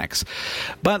with Linux.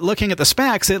 But looking at the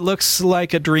specs, it looks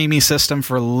like a dreamy system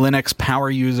for Linux power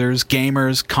users,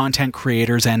 gamers, content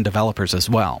creators, and developers as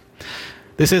well.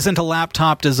 This isn't a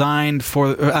laptop designed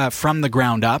from the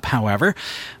ground up, however.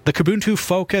 The Kubuntu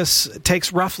Focus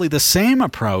takes roughly the same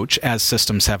approach as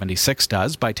System76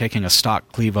 does by taking a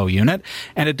stock Clevo unit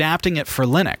and adapting it for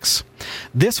Linux.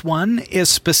 This one is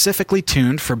specifically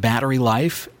tuned for battery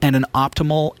life and an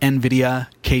optimal NVIDIA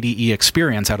KDE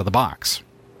experience out of the box.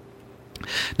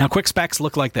 Now, quick specs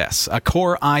look like this. A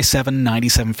Core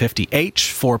i7-9750H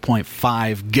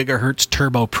 4.5 gigahertz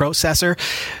turbo processor.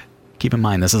 Keep in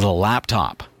mind, this is a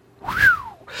laptop.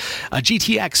 A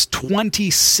GTX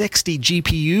 2060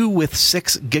 GPU with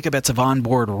 6 gigabytes of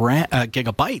onboard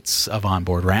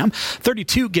RAM,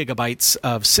 32 gigabytes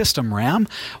of system RAM,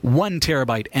 1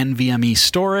 terabyte NVMe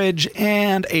storage,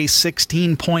 and a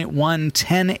 16.1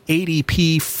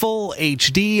 1080p Full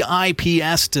HD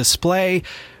IPS display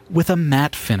with a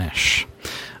matte finish.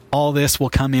 All this will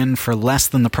come in for less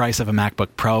than the price of a MacBook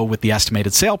Pro, with the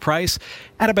estimated sale price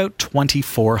at about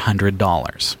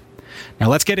 $2,400. Now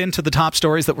let's get into the top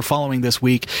stories that we're following this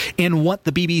week in what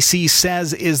the BBC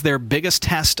says is their biggest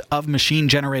test of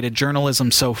machine-generated journalism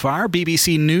so far.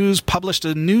 BBC News published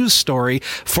a news story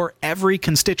for every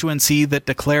constituency that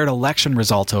declared election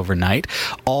results overnight,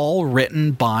 all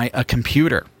written by a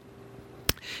computer.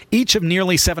 Each of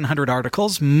nearly 700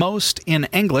 articles, most in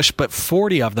English but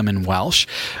 40 of them in Welsh,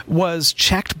 was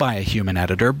checked by a human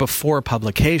editor before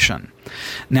publication.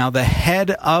 Now, the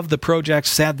head of the project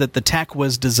said that the tech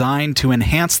was designed to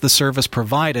enhance the service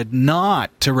provided,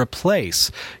 not to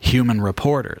replace human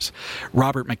reporters.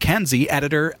 Robert Mackenzie,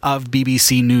 editor of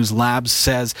BBC News Labs,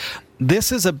 says,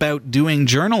 "This is about doing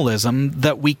journalism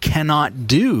that we cannot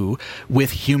do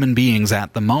with human beings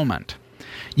at the moment."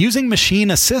 Using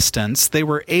machine assistance, they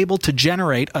were able to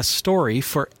generate a story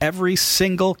for every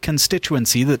single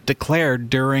constituency that declared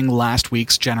during last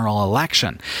week's general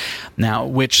election. Now,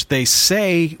 which they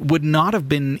say would not have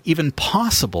been even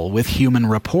possible with human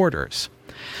reporters.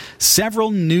 Several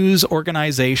news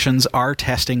organizations are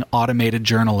testing automated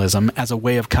journalism as a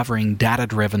way of covering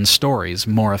data-driven stories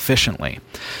more efficiently.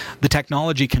 The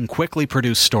technology can quickly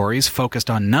produce stories focused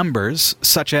on numbers,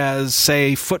 such as,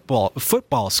 say,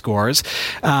 football scores,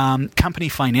 company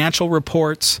financial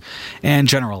reports, and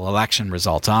general election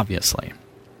results, obviously.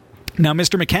 Now,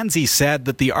 Mr. Mackenzie said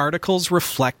that the articles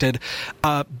reflected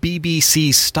a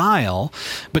BBC style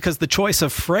because the choice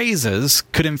of phrases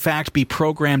could in fact be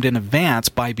programmed in advance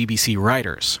by BBC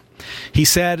writers. He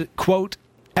said, quote,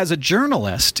 "As a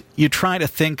journalist, you try to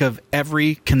think of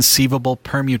every conceivable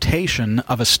permutation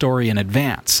of a story in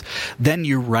advance. Then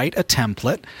you write a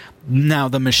template. Now,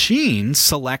 the machine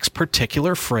selects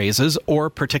particular phrases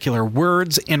or particular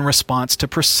words in response to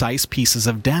precise pieces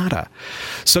of data.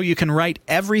 So you can write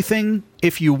everything,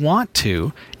 if you want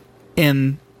to,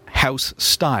 in house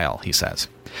style," he says.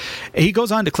 He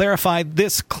goes on to clarify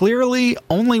this clearly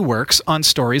only works on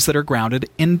stories that are grounded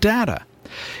in data.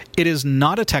 It is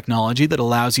not a technology that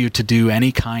allows you to do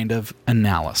any kind of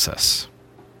analysis.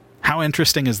 How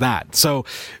interesting is that? So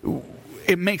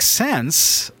it makes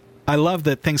sense. I love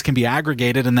that things can be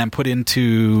aggregated and then put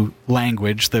into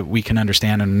language that we can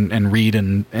understand and read,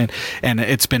 and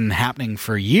it's been happening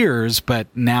for years, but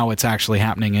now it's actually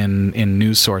happening in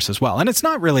news source as well. And it's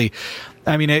not really,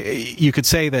 I mean, you could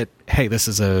say that, hey, this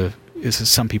is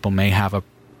some people may have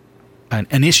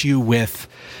an issue with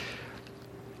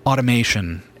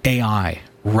automation, AI,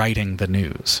 writing the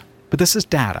news. But this is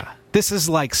data. This is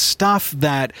like stuff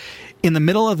that in the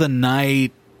middle of the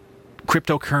night,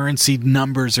 cryptocurrency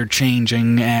numbers are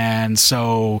changing, and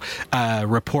so a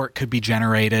report could be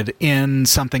generated in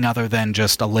something other than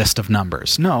just a list of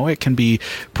numbers. No, it can be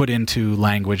put into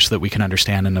language that we can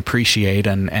understand and appreciate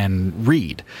and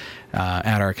read.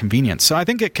 at our convenience. So I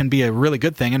think it can be a really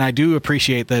good thing, and I do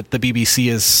appreciate that the BBC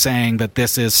is saying that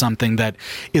this is something that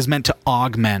is meant to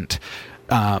augment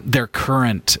their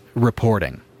current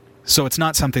reporting. So it's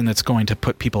not something that's going to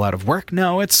put people out of work.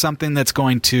 No, it's something that's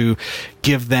going to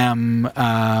give them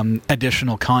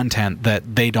additional content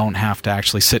that they don't have to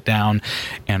actually sit down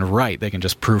and write. They can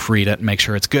just proofread it and make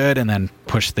sure it's good and then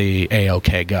push the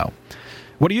A-OK go.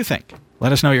 What do you think?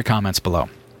 Let us know your comments below.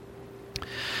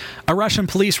 A Russian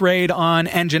police raid on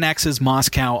NGINX's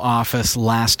Moscow office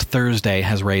last Thursday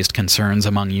has raised concerns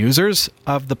among users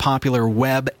of the popular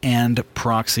web and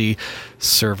proxy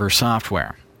server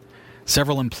software.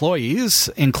 Several employees,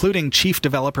 including chief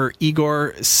developer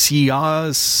Igor Siov,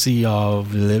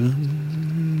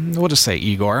 we'll just say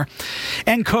Igor,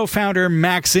 and co-founder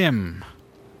Maxim.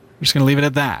 I'm just going to leave it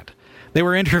at that. They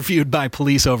were interviewed by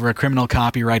police over a criminal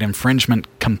copyright infringement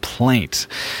complaint.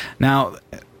 Now,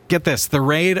 get this, the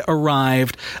raid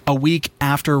arrived a week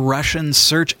after Russian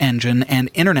search engine and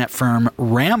internet firm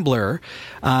Rambler,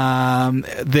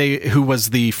 who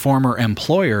was the former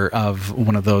employer of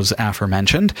one of those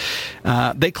aforementioned,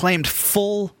 they claimed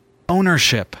full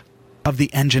ownership of the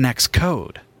NGINX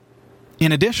code.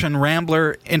 In addition,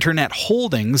 Rambler Internet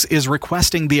Holdings is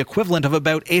requesting the equivalent of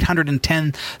about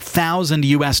 $810,000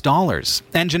 US.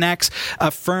 NGINX,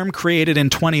 a firm created in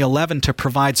 2011 to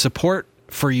provide support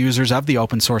for users of the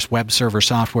open source web server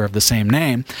software of the same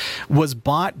name, was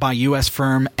bought by U.S.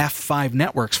 firm F5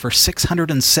 Networks for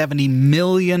 $670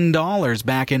 million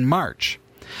back in March.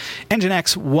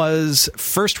 NGINX was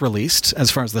first released, as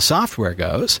far as the software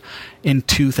goes, in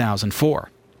 2004.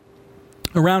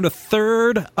 Around a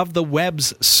third of the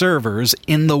web's servers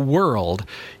in the world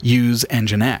use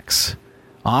NGINX,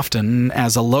 often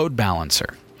as a load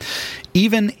balancer.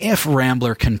 Even if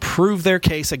Rambler can prove their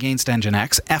case against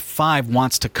NGINX, F5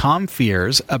 wants to calm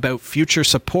fears about future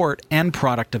support and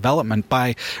product development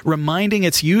by reminding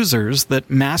its users that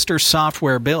master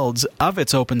software builds of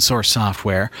its open source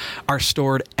software are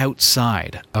stored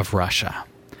outside of Russia.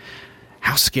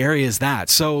 How scary is that?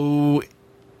 So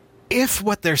if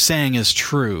what they're saying is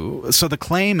true, so the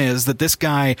claim is that this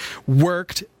guy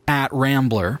worked at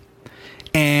Rambler,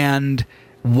 and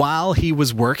while he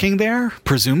was working there,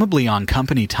 presumably on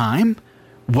company time,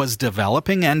 was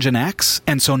developing NGINX,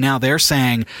 and so now they're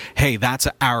saying, hey, that's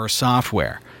our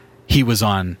software. He was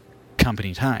on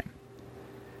company time.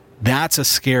 That's a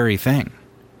scary thing.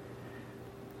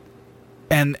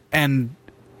 And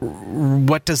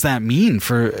what does that mean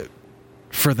for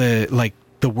the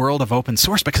world of open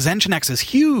source? Because NGINX is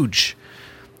huge.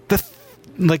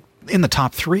 In the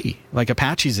top 3. Like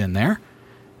Apache's in there.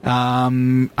 I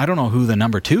don't know who the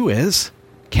number 2 is.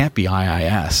 Can't be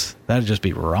IIS. That'd just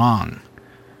be wrong.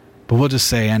 But we'll just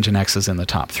say NGINX is in the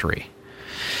top 3.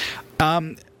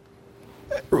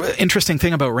 Interesting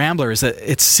thing about Rambler is that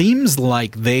it seems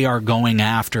like they are going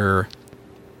after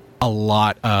a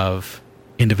lot of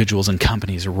individuals and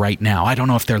companies right now. I don't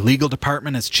know if their legal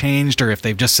department has changed or if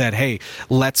they've just said, hey,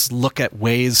 let's look at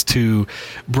ways to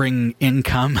bring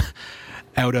income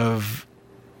out of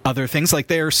other things. Like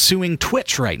they're suing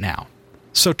Twitch right now.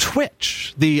 So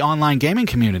Twitch, the online gaming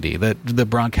community, the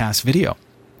broadcast video,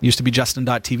 used to be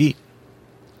Justin.tv.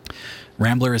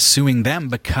 Rambler is suing them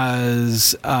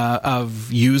because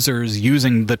of users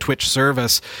using the Twitch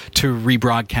service to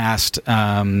rebroadcast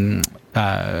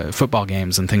football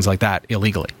games and things like that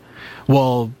illegally.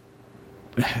 Well,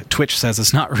 Twitch says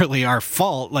it's not really our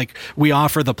fault. Like, we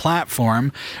offer the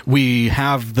platform. We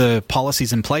have the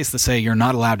policies in place that say you're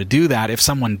not allowed to do that. If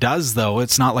someone does, though,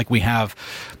 it's not like we have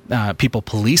people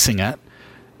policing it.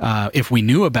 If we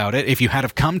knew about it, if you had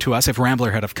have come to us, if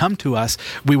Rambler had have come to us,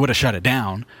 we would have shut it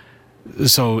down.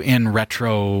 So in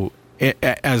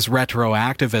as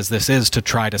retroactive as this is to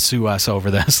try to sue us over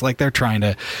this, like they're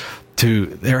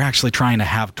actually trying to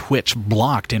have Twitch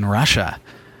blocked in Russia.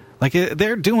 Like,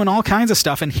 they're doing all kinds of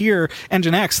stuff. And here,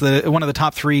 NGINX, one of the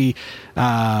top 3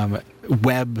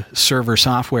 web server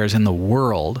softwares in the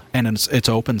world, and it's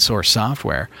open source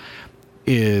software,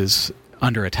 is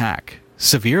under attack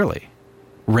severely,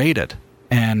 raided,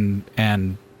 and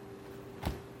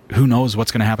who knows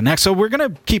what's going to happen next. So we're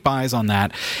going to keep eyes on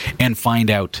that and find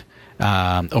out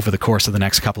over the course of the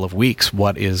next couple of weeks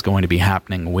what is going to be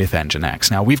happening with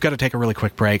NGINX. Now, we've got to take a really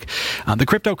quick break. The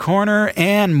Crypto Corner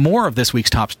and more of this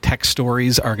week's top tech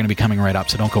stories are going to be coming right up,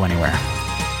 so don't go anywhere.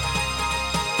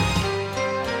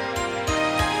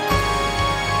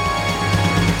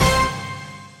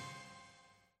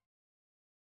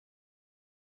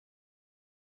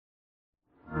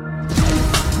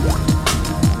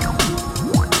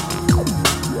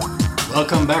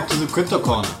 Welcome back to the Crypto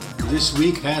Corner. This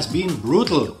week has been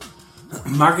brutal.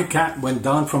 Market cap went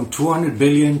down from 200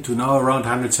 billion to now around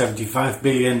 175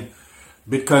 billion.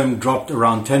 Bitcoin dropped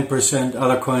around 10%.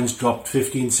 Other coins dropped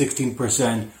 15,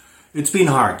 16%. It's been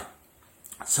hard.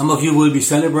 Some of you will be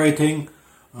celebrating.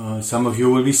 Some of you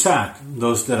will be sad.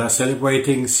 Those that are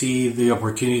celebrating see the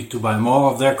opportunity to buy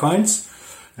more of their coins.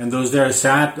 And those that are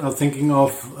sad are thinking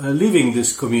of leaving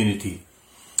this community.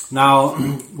 Now,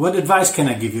 what advice can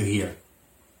I give you here?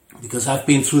 Because I've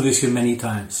been through this here many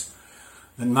times.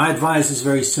 And my advice is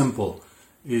very simple.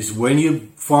 Is when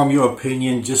you form your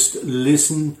opinion, just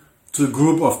listen to a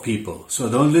group of people. So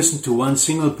don't listen to one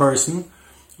single person.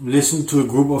 Listen to a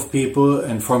group of people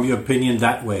and form your opinion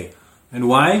that way. And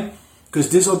why? Because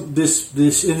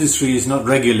this industry is not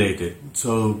regulated.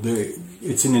 So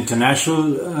it's an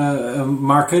international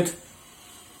market.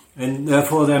 And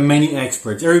therefore there are many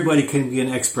experts. Everybody can be an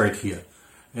expert here.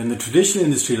 In the traditional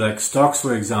industry, like stocks,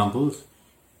 for example,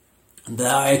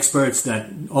 there are experts that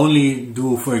only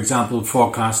do, for example,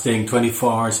 forecasting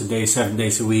 24 hours a day, 7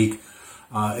 days a week.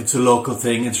 It's a local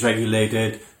thing, it's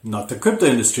regulated, not the crypto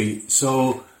industry.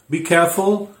 So be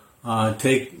careful,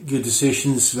 take your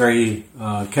decisions very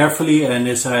carefully, and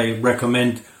as I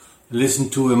recommend, listen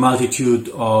to a multitude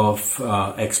of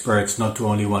experts, not to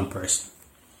only one person.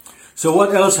 So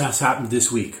what else has happened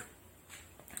this week?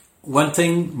 One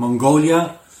thing,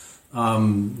 Mongolia,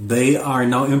 they are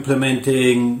now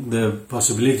implementing the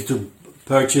possibility to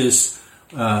purchase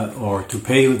or to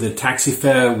pay the taxi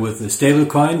fare with a stable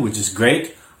coin, which is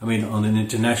great. I mean, on an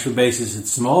international basis,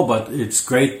 it's small, but it's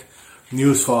great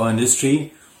news for our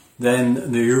industry.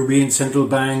 Then the European Central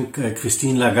Bank,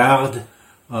 Christine Lagarde,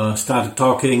 started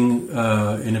talking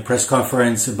in a press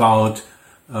conference about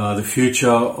the future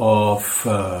of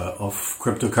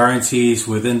cryptocurrencies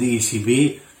within the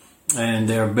ECB, and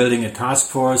they're building a task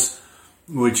force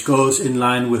which goes in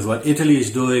line with what Italy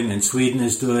is doing and Sweden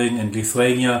is doing, and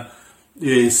Lithuania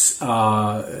is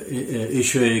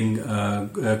issuing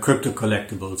crypto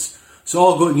collectibles. So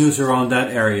all good news around that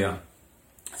area.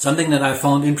 Something that I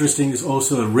found interesting is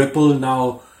also Ripple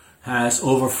now has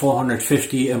over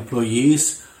 450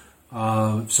 employees.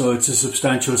 So it's a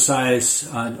substantial size,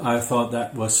 and I thought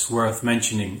that was worth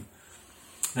mentioning.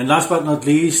 And last but not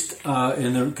least,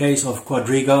 in the case of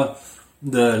Quadriga,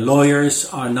 the lawyers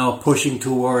are now pushing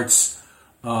towards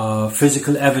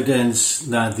physical evidence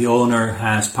that the owner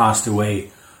has passed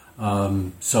away.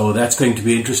 So that's going to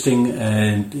be interesting,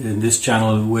 and in this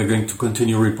channel we're going to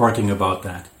continue reporting about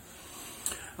that.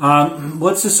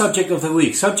 What's the subject of the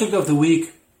week? Subject of the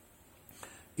week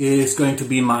is going to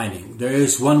be mining. There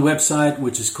is one website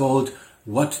which is called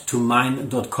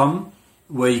whattomine.com,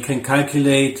 where you can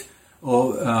calculate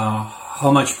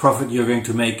how much profit you're going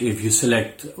to make if you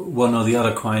select one or the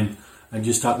other coin and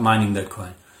you start mining that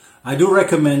coin. I do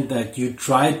recommend that you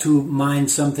try to mine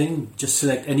something. Just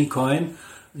select any coin.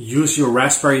 Use your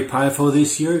Raspberry Pi for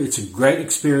this year. It's a great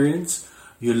experience.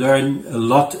 You learn a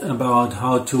lot about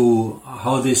how a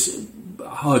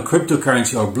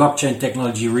cryptocurrency or blockchain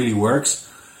technology really works.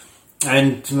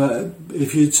 And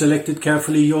if you select it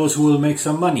carefully, you also will make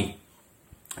some money.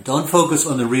 Don't focus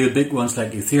on the real big ones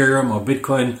like Ethereum or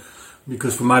Bitcoin,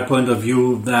 because from my point of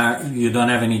view, that you don't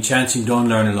have any chance, you don't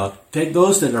learn a lot. Take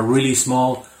those that are really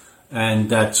small and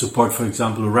that support, for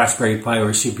example, a Raspberry Pi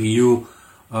or CPU,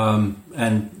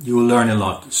 and you will learn a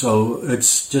lot. So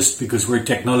it's just because we're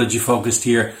technology focused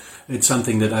here, it's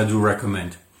something that I do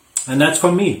recommend. And that's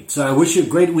from me. So I wish you a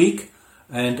great week,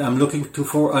 and I'm looking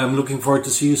forward to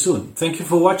see you soon. Thank you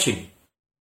for watching.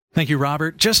 Thank you,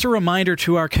 Robert. Just a reminder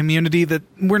to our community that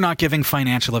we're not giving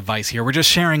financial advice here. We're just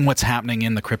sharing what's happening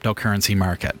in the cryptocurrency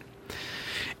market.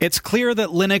 It's clear that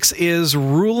Linux is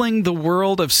ruling the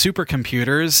world of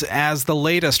supercomputers, as the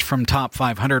latest from Top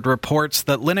 500 reports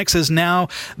that Linux is now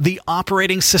the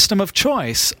operating system of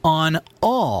choice on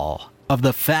all of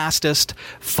the fastest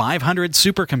 500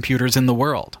 supercomputers in the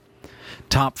world.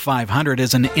 Top 500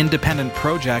 is an independent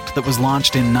project that was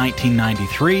launched in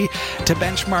 1993 to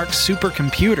benchmark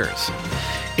supercomputers.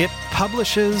 It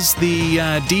publishes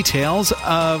the details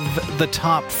of the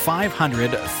top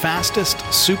 500 fastest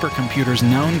supercomputers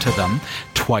known to them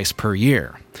twice per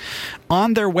year.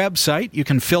 On their website, you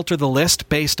can filter the list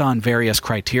based on various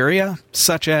criteria,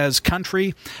 such as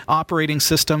country, operating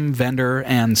system, vendor,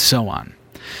 and so on.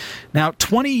 Now,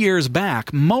 20 years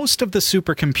back, most of the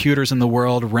supercomputers in the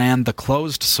world ran the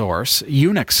closed-source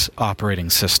Unix operating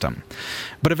system.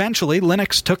 But eventually,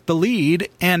 Linux took the lead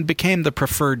and became the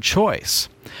preferred choice.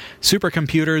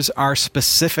 Supercomputers are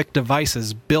specific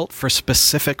devices built for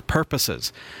specific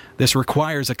purposes. This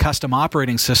requires a custom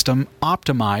operating system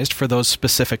optimized for those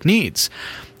specific needs.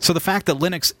 So the fact that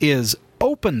Linux is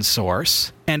open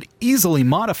source and easily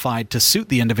modified to suit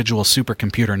the individual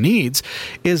supercomputer needs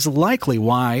is likely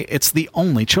why it's the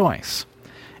only choice.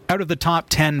 Out of the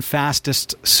top 10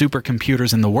 fastest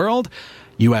supercomputers in the world,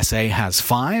 USA has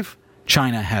 5,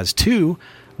 China has 2,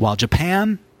 while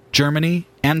Japan, Germany,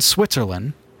 and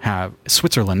Switzerland have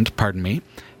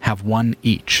one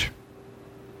each.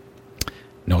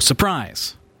 No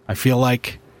surprise. I feel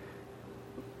like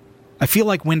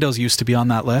Windows used to be on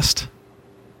that list.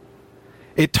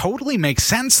 It totally makes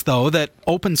sense, though, that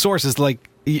open source is like,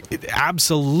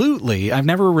 absolutely. I've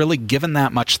never really given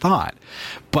that much thought.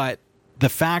 But the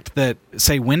fact that,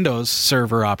 say, Windows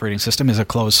Server operating system is a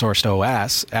closed-sourced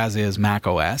OS, as is Mac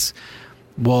OS,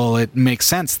 well, it makes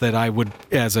sense that I would,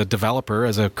 as a developer,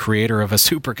 as a creator of a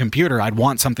supercomputer, I'd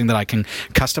want something that I can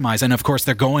customize. And, of course,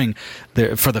 they're going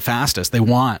for the fastest. They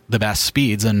want the best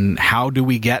speeds. And how do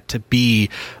we get to be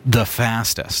the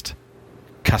fastest?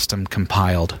 Custom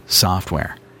compiled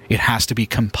software. It has to be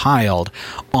compiled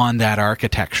on that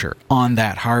architecture, on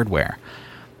that hardware.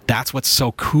 That's what's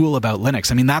so cool about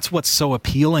Linux. I mean, that's what's so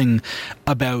appealing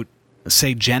about,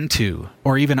 say, Gentoo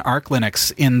or even Arch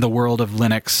Linux in the world of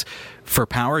Linux for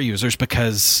power users,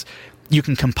 because you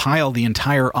can compile the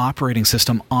entire operating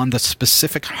system on the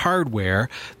specific hardware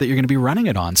that you're going to be running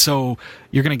it on. So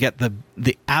you're going to get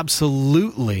the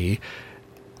absolutely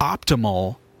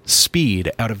optimal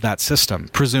speed out of that system,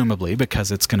 presumably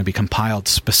because it's going to be compiled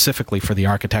specifically for the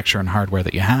architecture and hardware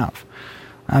that you have.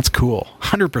 That's cool.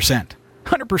 100%.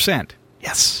 100%.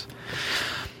 Yes.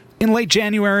 In late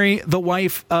January, the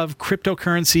wife of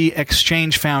cryptocurrency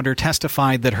exchange founder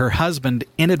testified that her husband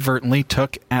inadvertently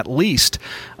took at least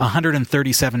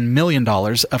 $137 million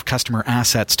of customer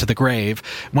assets to the grave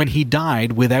when he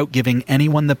died without giving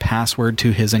anyone the password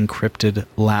to his encrypted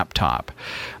laptop.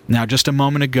 Now, just a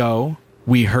moment ago,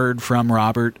 we heard from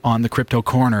Robert on the Crypto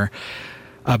Corner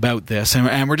about this,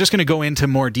 and we're just going to go into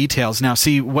more details. Now,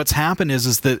 see, what's happened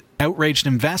is that outraged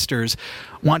investors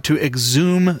want to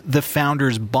exhume the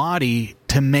founder's body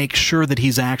to make sure that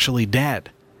he's actually dead.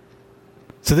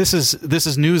 So this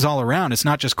is news all around. It's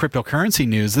not just cryptocurrency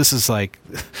news. This is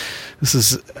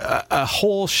a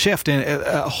whole shift and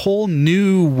a whole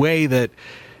new way that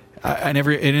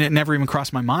it never even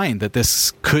crossed my mind that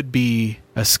this could be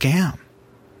a scam.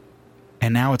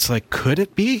 And now it's like, could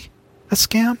it be a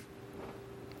scam?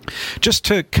 Just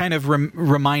to kind of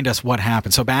remind us what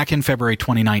happened. So back in February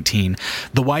 2019,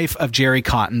 the wife of Jerry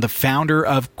Cotton, the founder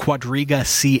of Quadriga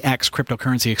CX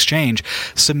cryptocurrency exchange,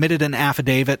 submitted an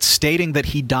affidavit stating that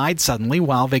he died suddenly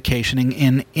while vacationing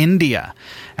in India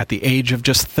at the age of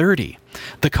just 30.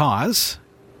 The cause?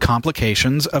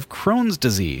 Complications of Crohn's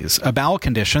disease, a bowel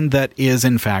condition that is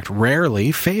in fact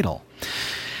rarely fatal.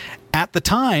 At the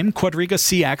time, Quadriga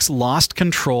CX lost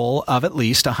control of at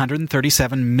least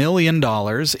 $137 million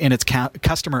in its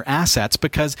customer assets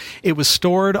because it was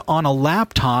stored on a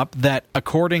laptop that,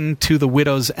 according to the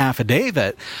widow's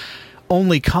affidavit,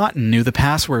 only Cotton knew the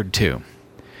password to.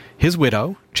 His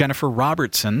widow, Jennifer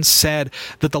Robertson, said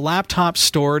that the laptop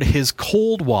stored his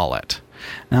cold wallet.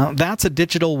 Now, that's a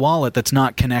digital wallet that's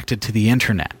not connected to the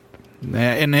internet.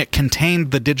 And it contained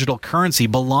the digital currency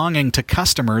belonging to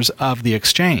customers of the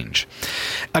exchange.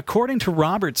 According to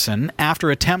Robertson, after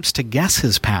attempts to guess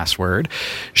his password,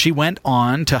 she went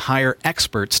on to hire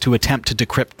experts to attempt to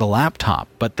decrypt the laptop,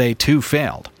 but they too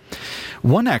failed.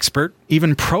 One expert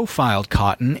even profiled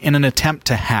Cotton in an attempt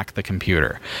to hack the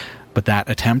computer, but that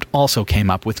attempt also came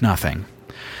up with nothing.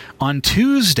 On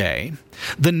Tuesday,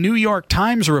 the New York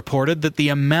Times reported that the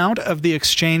amount of the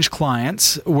exchange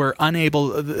clients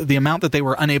the amount that they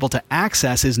were unable to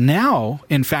access is now,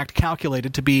 in fact,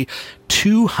 calculated to be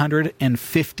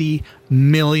 $250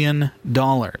 million.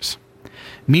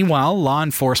 Meanwhile, law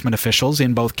enforcement officials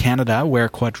in both Canada, where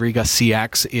Quadriga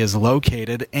CX is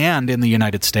located, and in the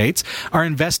United States are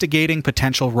investigating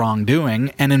potential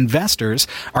wrongdoing, and investors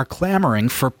are clamoring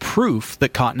for proof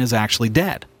that Cotton is actually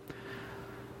dead.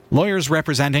 Lawyers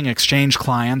representing exchange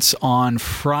clients on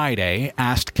Friday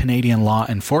asked Canadian law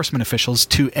enforcement officials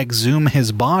to exhume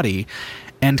his body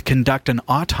and conduct an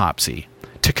autopsy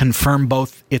to confirm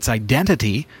both its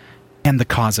identity and the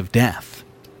cause of death.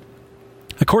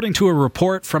 According to a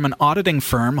report from an auditing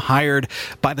firm hired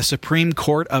by the Supreme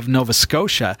Court of Nova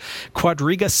Scotia,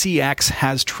 Quadriga CX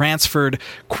has transferred,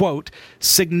 quote,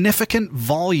 significant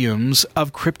volumes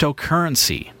of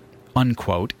cryptocurrency,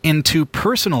 unquote, into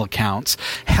personal accounts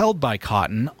held by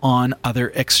Cotton on other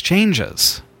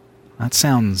exchanges. That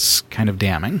sounds kind of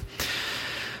damning.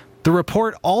 The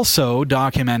report also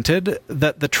documented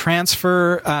that the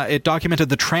transfer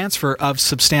of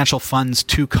substantial funds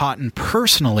to Cotton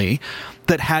personally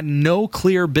that had no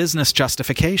clear business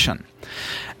justification.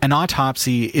 An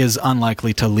autopsy is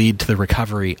unlikely to lead to the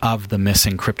recovery of the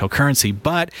missing cryptocurrency,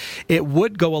 but it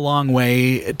would go a long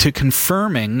way to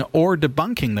confirming or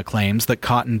debunking the claims that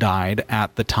Cotton died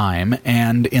at the time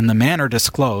and in the manner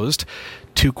disclosed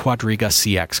to Quadriga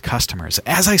CX customers.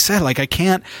 As I said, I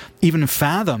can't even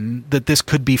fathom that this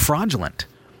could be fraudulent.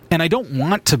 And I don't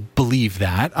want to believe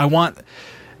that. I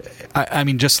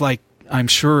mean, just like I'm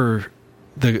sure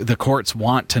the courts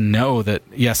want to know that,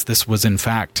 yes, this was in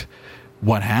fact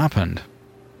what happened.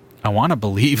 I want to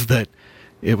believe that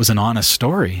it was an honest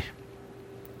story.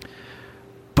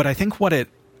 But I think what it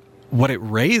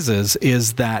raises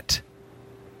is that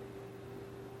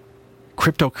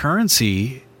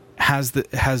cryptocurrency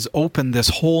has opened this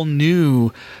whole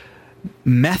new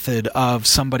method of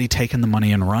somebody taking the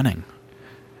money and running.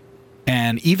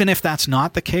 And even if that's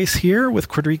not the case here with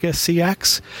Quadriga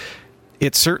CX,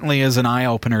 it certainly is an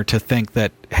eye-opener to think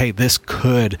that, hey, this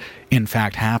could in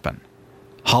fact happen.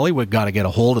 Hollywood got to get a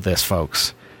hold of this,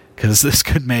 folks, because this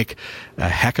could make a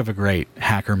heck of a great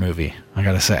hacker movie, I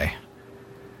got to say.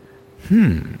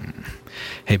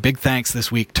 Hey, big thanks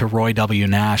this week to Roy W.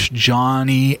 Nash,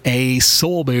 Johnny A.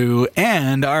 Solbu,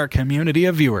 and our community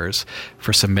of viewers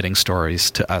for submitting stories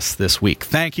to us this week.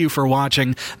 Thank you for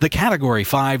watching the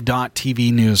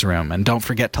Category5.tv newsroom. And don't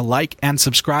forget to like and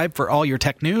subscribe for all your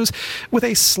tech news with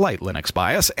a slight Linux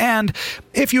bias. And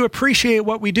if you appreciate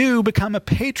what we do, become a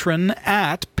patron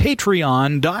at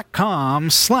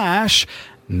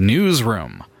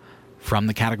patreon.com/newsroom. From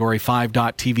the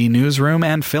Category5.tv newsroom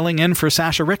and filling in for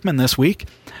Sasha Rickman this week,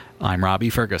 I'm Robbie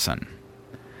Ferguson.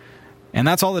 And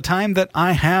that's all the time that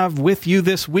I have with you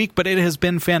this week, but it has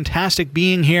been fantastic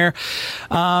being here.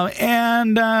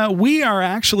 And we are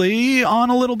actually on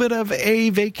a little bit of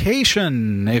a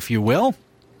vacation, if you will.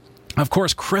 Of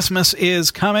course, Christmas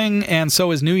is coming, and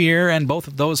so is New Year, and both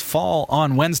of those fall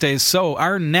on Wednesdays. So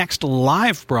our next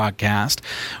live broadcast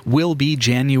will be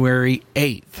January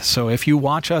 8th. So if you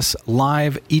watch us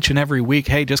live each and every week,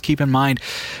 hey, just keep in mind,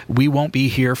 we won't be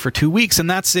here for 2 weeks, and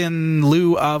that's in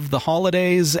lieu of the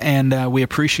holidays, and we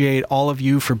appreciate all of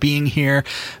you for being here.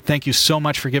 Thank you so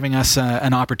much for giving us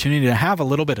an opportunity to have a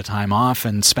little bit of time off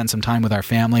and spend some time with our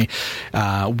family.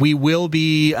 We will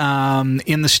be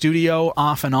in the studio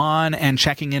off and on, and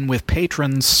checking in with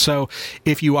patrons. So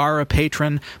if you are a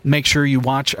patron, make sure you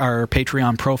watch our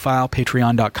Patreon profile,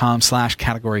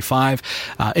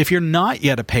 patreon.com/category5. If you're not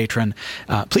yet a patron,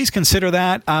 please consider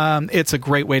that. It's a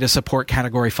great way to support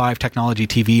Category 5 Technology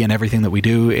TV and everything that we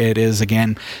do. It is,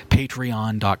 again,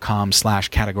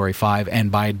 patreon.com/category5.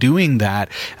 And by doing that,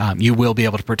 you will be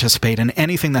able to participate in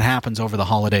anything that happens over the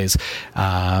holidays,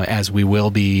 as we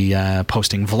will be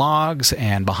posting vlogs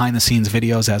and behind-the-scenes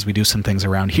videos as we do some things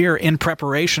around here in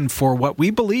preparation for what we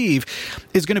believe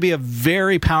is going to be a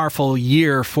very powerful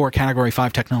year for Category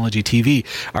 5 Technology TV.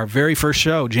 Our very first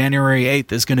show, January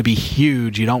 8th, is going to be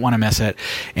huge. You don't want to miss it.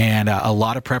 And a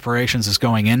lot of preparations is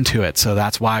going into it. So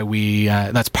that's why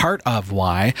that's part of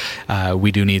why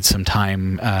we do need some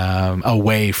time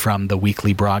away from the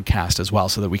weekly broadcast as well,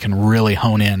 so that we can really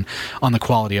hone in on the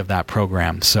quality of that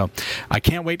program. So I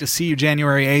can't wait to see you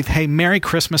January 8th. Hey, Merry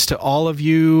Christmas to all of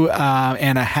you,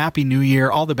 and a Happy New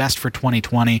Year. All the best for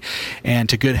 2020 and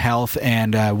to good health,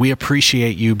 and we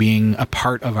appreciate you being a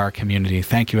part of our community.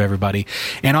 Thank you, everybody.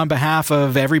 And on behalf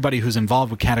of everybody who's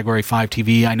involved with Category 5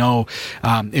 TV, I know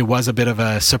it was a bit of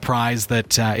a surprise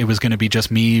that it was going to be just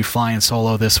me flying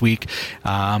solo this week,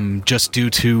 just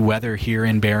due to weather here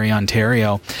in Barrie,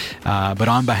 Ontario. But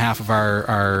on behalf of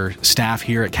our staff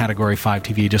here at Category 5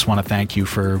 TV, just want to thank you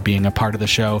for being a part of the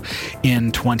show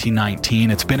in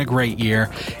 2019. It's been a great year,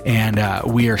 and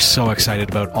we are so excited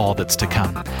about all that's to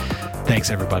come. Thanks,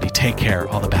 everybody. Take care.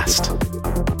 All the best.